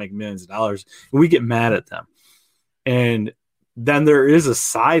athletes that are making millions of dollars, and we get mad at them. And then there is a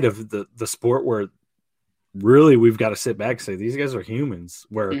side of the sport where really we've got to sit back and say these guys are humans.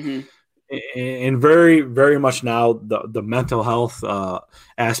 Where, and very, very much now the mental health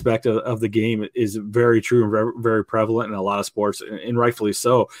aspect of the game is very true and very, very prevalent in a lot of sports, and rightfully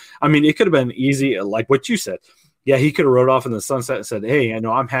so. I mean, it could have been easy, like what you said. Yeah, he could have rode off in the sunset and said, "Hey, I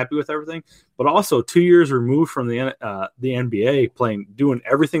know I'm happy with everything," but also 2 years removed from the NBA, doing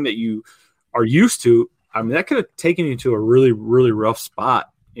everything that you are used to. I mean, that could have taken you to a really, really rough spot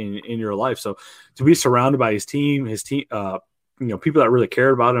in your life. So to be surrounded by his team, people that really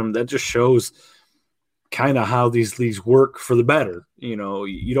cared about him, that just shows kind of how these leagues work for the better. You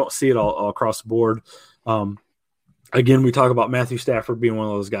don't see it all across the board. Again, we talk about Matthew Stafford being one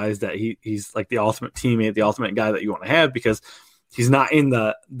of those guys that he's like the ultimate teammate, the ultimate guy that you want to have, because he's not in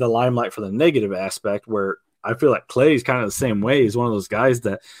the limelight for the negative aspect, where I feel like Clay is kind of the same way. He's one of those guys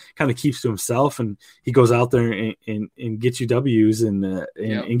that kind of keeps to himself, and he goes out there and gets you W's and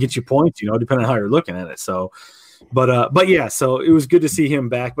gets you points, depending on how you're looking at it. So But yeah, so it was good to see him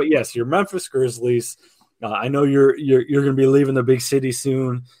back. But yes, your Memphis Grizzlies. I know you're going to be leaving the big city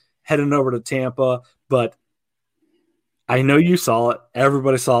soon, heading over to Tampa. But I know you saw it.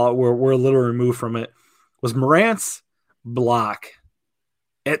 Everybody saw it. We're a little removed from it. Was Morant's block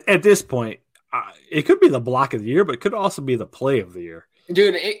at this point? It could be the block of the year, but it could also be the play of the year.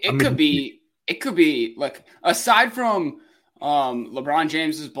 Dude, it could be. It could be like aside from LeBron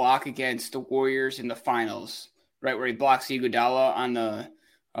James's block against the Warriors in the finals, right, where he blocks Iguodala on the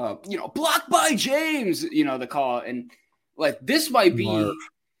blocked by James, the call, and like this might be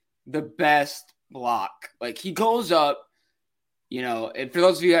the best block. Like he goes up, and for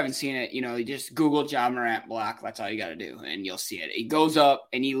those of you who haven't seen it, you just Google Ja Morant block. That's all you got to do, and you'll see it. He goes up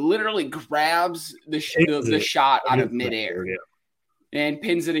and he literally grabs the shot out of midair and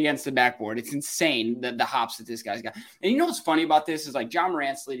pins it against the backboard. It's insane the hops that this guy's got. And you know what's funny about this is like Ja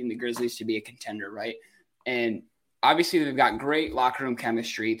Morant's leading the Grizzlies to be a contender, right? And obviously they've got great locker room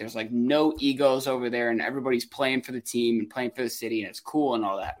chemistry. There's like no egos over there, and everybody's playing for the team and playing for the city, and it's cool and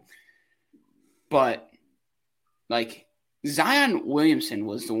all that. But like Zion Williamson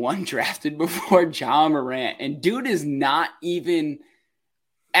was the one drafted before Ja Morant, and dude is not even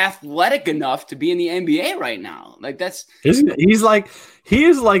athletic enough to be in the NBA right now. Like he is like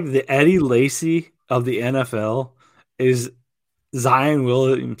the Eddie Lacy of the NFL is Zion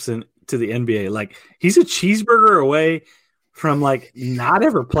Williamson to the NBA. Like he's a cheeseburger away from like not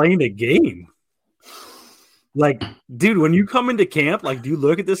ever playing a game. Like, dude, when you come into camp, like, do you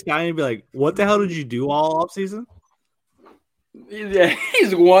look at this guy and be like, what the hell did you do all offseason? Yeah,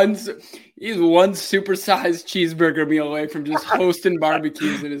 he's one supersized cheeseburger meal away from just hosting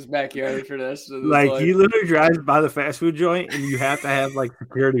barbecues in his backyard for this. Like he literally drives by the fast food joint, and you have to have like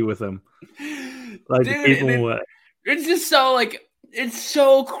security with him. Like, dude, it's just so like it's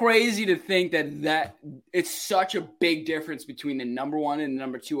so crazy to think that it's such a big difference between the number 1 and the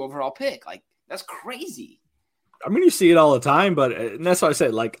number 2 overall pick. Like that's crazy. I mean, you see it all the time, and that's why I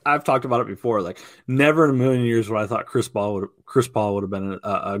said, like, I've talked about it before. Like, never in a million years would I thought Chris Paul would have been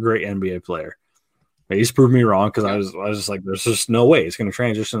a great NBA player. He's proved me wrong because I was just like, there's just no way he's going to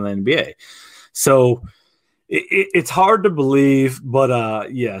transition to the NBA. So it's hard to believe,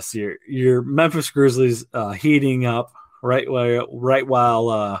 but yes, your Memphis Grizzlies heating up right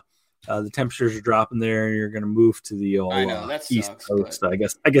while the temperatures are dropping there, and you're going to move to the East Coast. I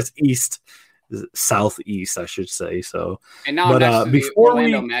guess East. Southeast, I should say. So, and now that's before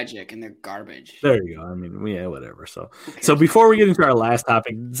Orlando Magic, and they're garbage. There you go. I mean, yeah, whatever. So before we get into our last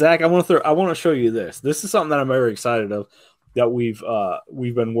topic, Zach, I want to show you this. This is something that I'm very excited of that we've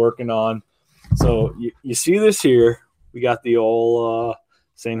been working on. So you see this here? We got the old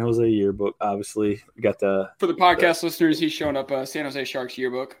San Jose yearbook. Obviously, we got for the podcast listeners. He's showing up San Jose Sharks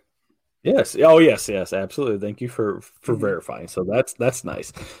yearbook. Yes. Oh, yes, absolutely. Thank you for verifying. So that's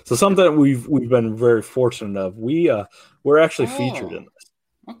nice. So something that we've been very fortunate of. We're actually featured in this.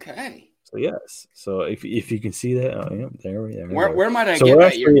 Okay. So yes. So if you can see that, there we are. Where might I get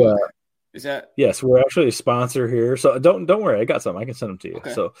that yearbook? Is that? Yes, we're actually a sponsor here. So don't worry, I got something. I can send them to you.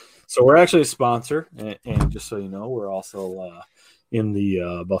 Okay. So we're actually a sponsor, and just so you know, we're also in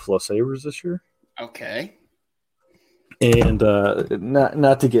the Buffalo Sabres this year. Okay. And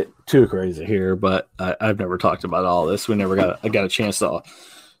not to get too crazy here, but I've never talked about all this. We never got a chance to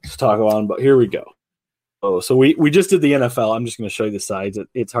talk about them, but here we go. So we just did the NFL. I'm just going to show you the sides.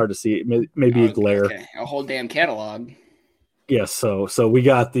 It's hard to see. It may be a glare. Okay. A whole damn catalog. Yes. So we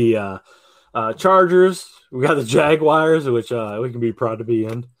got the Chargers. We got the Jaguars, which we can be proud to be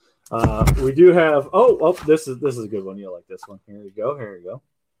in. We do have. Oh, this is a good one. You'll like this one. Here you go.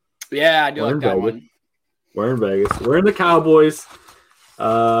 Yeah, I do like that one. We're in Vegas. We're in the Cowboys.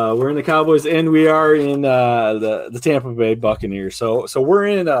 And we are in the Tampa Bay Buccaneers. So we're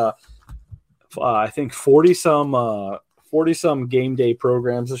in I think 40 some game day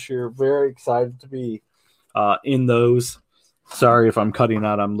programs this year. Very excited to be in those. Sorry if I'm cutting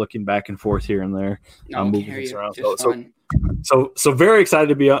out. I'm looking back and forth here and there. I'm moving things around. So very excited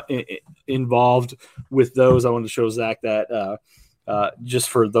to be involved with those. I wanted to show Zach that just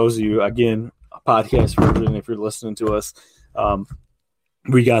for those of you, again, podcast version, if you're listening to us,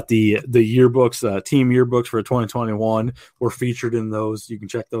 we got the yearbooks, team yearbooks for 2021. We're featured in those. You can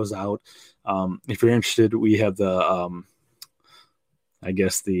check those out. If you're interested, we have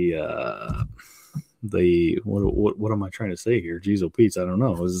the what am I trying to say here? Jeez, oh Pete, I don't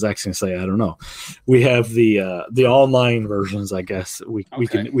know. What was Zach's gonna say? I don't know. We have the online versions, I guess. We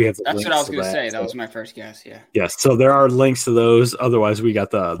have the That's what I was gonna say. That was my first guess, yeah. Yes, so there are links to those. Otherwise, we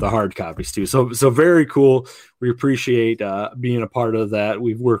got the hard copies too. So very cool. We appreciate being a part of that.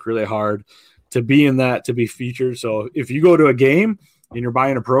 We've worked really hard to be in that, to be featured. So if you go to a game and you're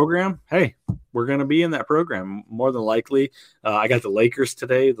buying a program, hey, we're going to be in that program more than likely. I got the Lakers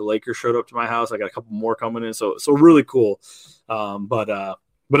today. The Lakers showed up to my house. I got a couple more coming in. So really cool. But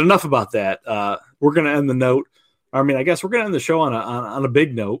enough about that. We're going to end the note. I mean, I guess we're going to end the show on a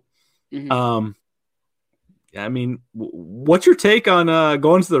big note. Mm-hmm. I mean, what's your take on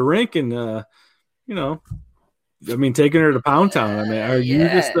going to the rink and, taking her to Pound Town? I mean, are you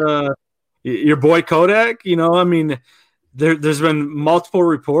just your boy Kodak? I mean, there's been multiple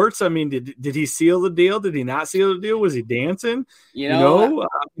reports. I mean, did he seal the deal? Did he not seal the deal? Was he dancing?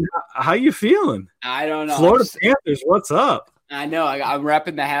 How you feeling? I don't know. Florida Panthers, what's up? I know. I'm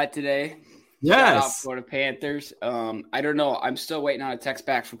repping the hat today. Yes. Shout out Florida Panthers. I don't know. I'm still waiting on a text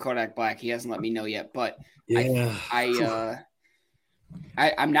back from Kodak Black. He hasn't let me know yet, but I'm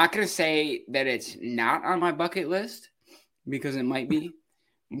not going to say that it's not on my bucket list because it might be,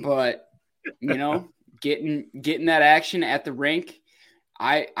 but getting that action at the rink.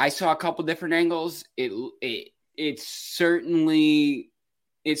 I saw a couple different angles. It certainly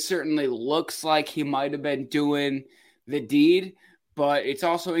looks like he might have been doing the deed, but it's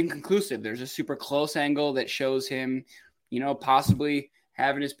also inconclusive. There's a super close angle that shows him, possibly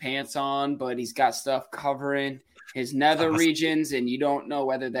having his pants on, but he's got stuff covering his nether regions, and you don't know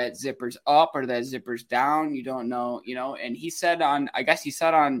whether that zipper's up or that zipper's down. You don't know, and he said on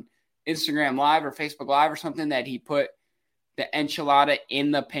Instagram Live or Facebook Live or something that he put the enchilada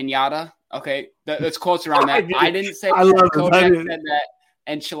in the piñata. Okay, that's quotes around that. I didn't say that. Kodak said that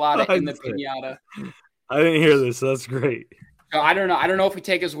enchilada in the piñata. I didn't hear this. So that's great. So I don't know. I don't know if we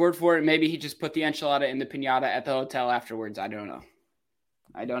take his word for it. Maybe he just put the enchilada in the piñata at the hotel afterwards. I don't know.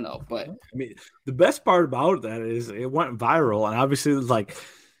 But I mean, the best part about that is it went viral, and obviously it was like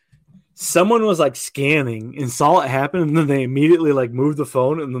someone was like scanning and saw it happen, and then they immediately like moved the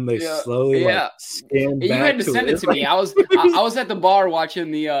phone, and then they slowly scanned. You had to send it to me. I was at the bar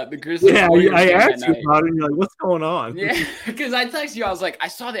watching the Grizzlies. Yeah, I asked you about it, and you're like, "What's going on?" Yeah, because I texted you. I was like, "I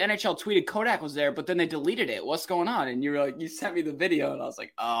saw the NHL tweeted Kodak was there, but then they deleted it. What's going on?" And you were like, "You sent me the video," and I was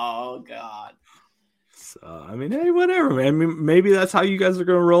like, "Oh God." I mean, hey, whatever, man. I mean, maybe that's how you guys are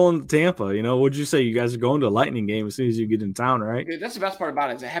going to roll in Tampa. What'd you say? You guys are going to a Lightning game as soon as you get in town, right? Dude, that's the best part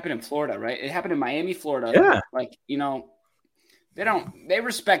about it. Is it happened in Florida, right? It happened in Miami, Florida. Yeah. Like, they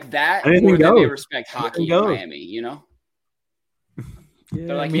respect that Anything more than goes. they respect hockey in Miami, Yeah,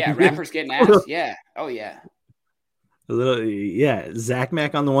 They're like, rappers getting ass. Yeah. Oh, yeah. A little, Zach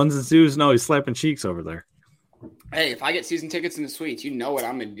Mack on the ones and twos. No, he's slapping cheeks over there. Hey, if I get season tickets in the suites, you know what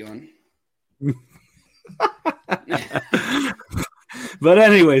I'm going to be doing. But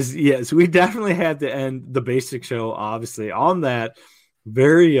anyways, yes, we definitely had to end the basic show, obviously, on that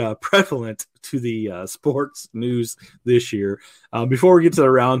very prevalent to the sports news this year. Before we get to the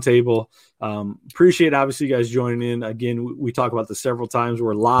roundtable, appreciate obviously you guys joining in. Again, we talk about this several times.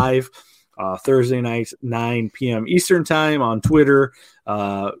 We're live Thursday nights, 9 p.m. Eastern time on Twitter,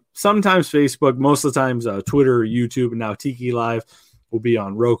 sometimes Facebook, most of the times Twitter, YouTube, and now Tiki Live. We'll be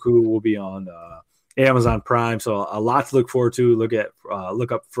on Roku. We'll be on Amazon Prime. So a lot to look forward to.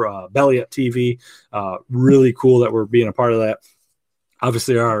 Look up for Belly Up TV. Really cool that we're being a part of that.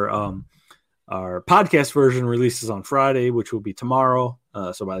 Obviously, our podcast version releases on Friday, which will be tomorrow.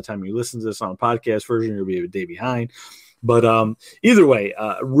 So by the time you listen to this on a podcast version, you'll be a day behind. But either way,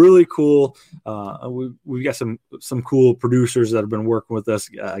 really cool. We've got some cool producers that have been working with us,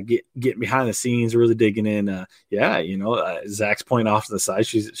 getting behind the scenes, really digging in. Zach's pointing off to the side.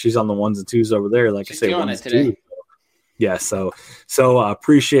 She's on the ones and twos over there. Like she's I say, ones and twos. Yeah, so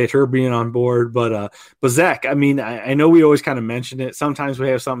appreciate her being on board. But Zach, I mean, I know we always kind of mention it. Sometimes we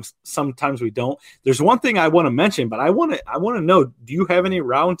have sometimes we don't. There's one thing I want to mention, but I want to know: do you have any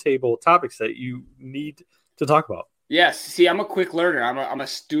roundtable topics that you need to talk about? Yes. See, I'm a quick learner. I'm a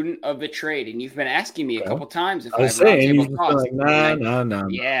student of the trade, and you've been asking me a couple times if I have roundtable thoughts. No.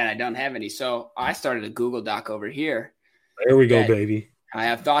 Yeah, I don't have any. So I started a Google Doc over here. There we go, baby. I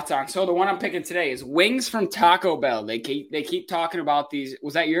have thoughts on. So the one I'm picking today is wings from Taco Bell. They keep talking about these.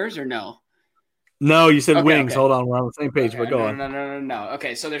 Was that yours or no? No, you said wings. Okay. Hold on, we're on the same page. But go on. No.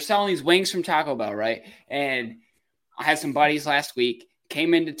 Okay, so they're selling these wings from Taco Bell, right? And I had some buddies last week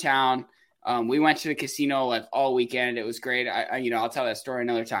came into town. We went to the casino like all weekend. It was great. I'll tell that story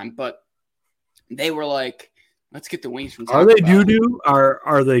another time. But they were like, "Let's get the wings from Taco Bell." Are they doo-doo?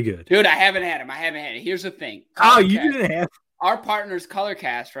 Are they good? Dude, I haven't had them. Here's the thing. You didn't have. Our partner's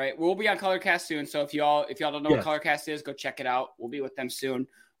Colorcast, right? We'll be on Colorcast soon. So if y'all don't know what Colorcast is, go check it out. We'll be with them soon.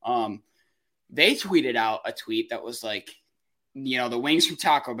 They tweeted out a tweet that was like, the wings from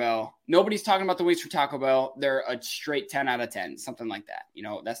Taco Bell. Nobody's talking about the wings from Taco Bell. They're a straight 10 out of 10, something like that.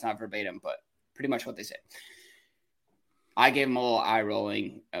 That's not verbatim, but pretty much what they said. I gave him a little eye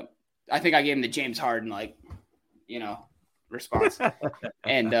rolling. I think I gave him the James Harden, response.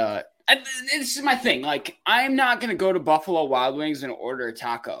 And this is my thing. Like, I'm not going to go to Buffalo Wild Wings and order a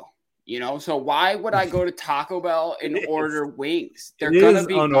taco, So why would I go to Taco Bell and order wings? They're going to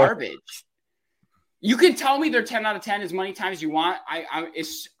be garbage. You can tell me they're 10 out of 10 as many times as you want.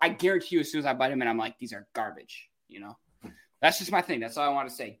 I guarantee you as soon as I bite them in, I'm like, these are garbage, That's just my thing. That's all I want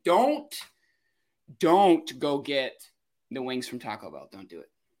to say. Don't go get the wings from Taco Bell. Don't do it.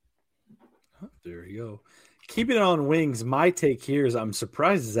 There you go. Keeping it on wings, my take here is I'm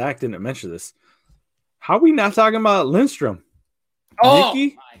surprised Zach didn't mention this. How are we not talking about Lindstrom? Oh,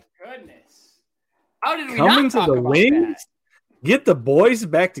 Nikki, my goodness. How did we coming not talk to the about wings? that? Get the boys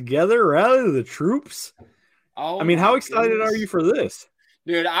back together, rally the troops. Oh, I mean, how excited are you for this?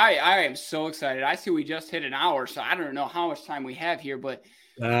 Dude, I am so excited. I see we just hit an hour, so I don't know how much time we have here, but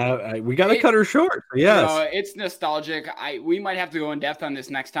we got to cut her short. Yes, it's nostalgic. We might have to go in depth on this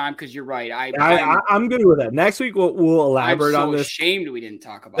next time because you're right. I'm good with that. Next week we'll elaborate on this. I'm so ashamed we didn't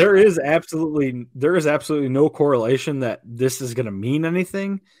talk about. There is absolutely no correlation that this is going to mean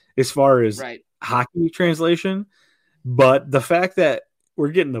anything as far as hockey translation, but the fact that we're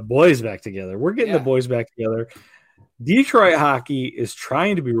getting the boys back together, Detroit hockey is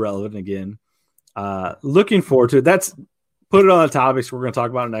trying to be relevant again. Looking forward to it. That's put it on the topics we're going to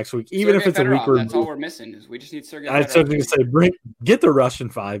talk about next week. Even if it's a week or that's all we're missing is we just need Sergei. I was going to say get the Russian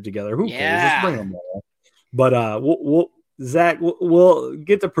Five together. Who cares? Just bring them all. But Zach, we'll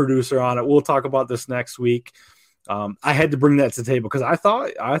get the producer on it. We'll talk about this next week. I had to bring that to the table because I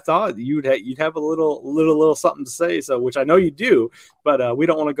thought you'd have a little something to say. So, which I know you do, but we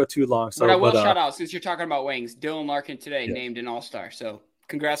don't want to go too long. So, but I will shout out since you're talking about wings. Dylan Larkin today named an All-Star. So,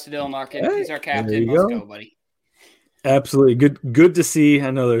 congrats to Dylan Larkin. He's our captain. Let's go, buddy. Absolutely good to see. I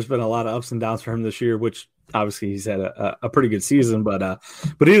know there's been a lot of ups and downs for him this year, which obviously he's had a pretty good season. But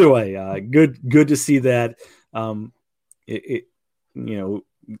either way, good to see that. In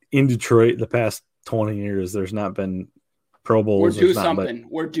Detroit the past 20 years, there's not been Pro Bowls. We're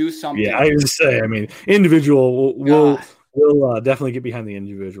due something. Yeah, I was say. I mean, individual. We'll definitely get behind the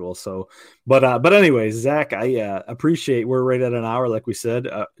individual. So, but anyways, Zach, I appreciate we're right at an hour, like we said,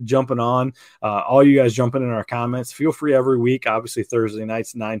 jumping on. All you guys jumping in our comments. Feel free every week. Obviously, Thursday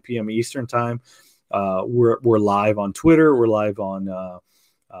nights, 9 p.m. Eastern time. We're live on Twitter. We're live on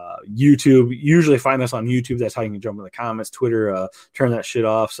YouTube. Usually find us on YouTube. That's how you can jump in the comments. Twitter, turn that shit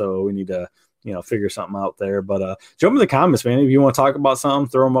off. So we need to figure something out there. But jump in the comments, man. If you want to talk about something,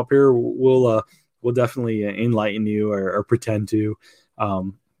 throw them up here. We'll definitely enlighten you or pretend to.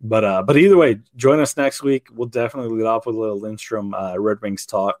 But either way, join us next week. We'll definitely lead off with a little Lindstrom Red Wings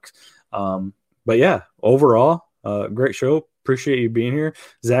talk. But yeah, overall, great show. Appreciate you being here.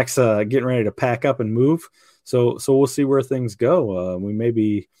 Zach's getting ready to pack up and move. So we'll see where things go. We may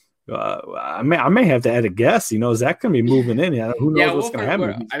be. I may have to add a guest. Zach can be moving in. Who knows what's going to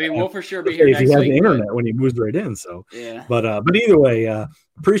happen? We'll for sure be here next week. If he has the internet when he moves right in. So yeah. But either way,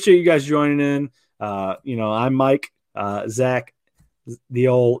 appreciate you guys joining in. I'm Mike. Zach,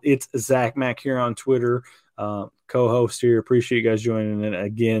 it's Zach Mack here on Twitter. Co-host here. Appreciate you guys joining in.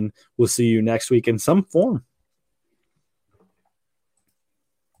 Again, we'll see you next week in some form.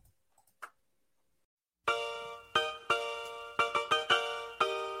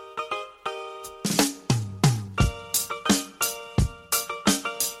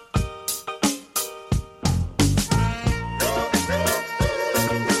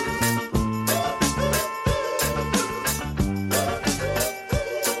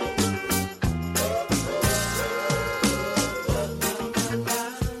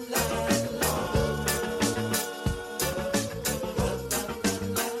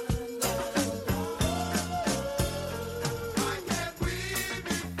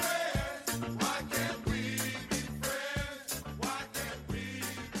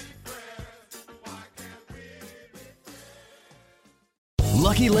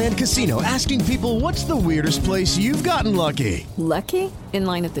 Lucky Land Casino, asking people, what's the weirdest place you've gotten lucky? Lucky? In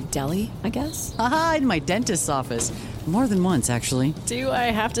line at the deli, I guess? Aha, in my dentist's office. More than once, actually. Do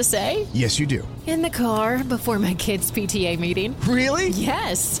I have to say? Yes, you do. In the car before my kids' PTA meeting. Really?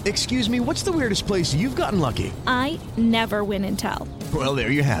 Yes. Excuse me, what's the weirdest place you've gotten lucky? I never win and tell. Well,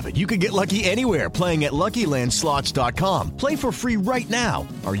 there you have it. You can get lucky anywhere, playing at LuckyLandSlots.com. Play for free right now.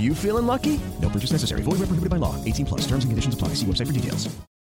 Are you feeling lucky? No purchase necessary. Void where prohibited by law. 18+. Terms and conditions apply. See website for details.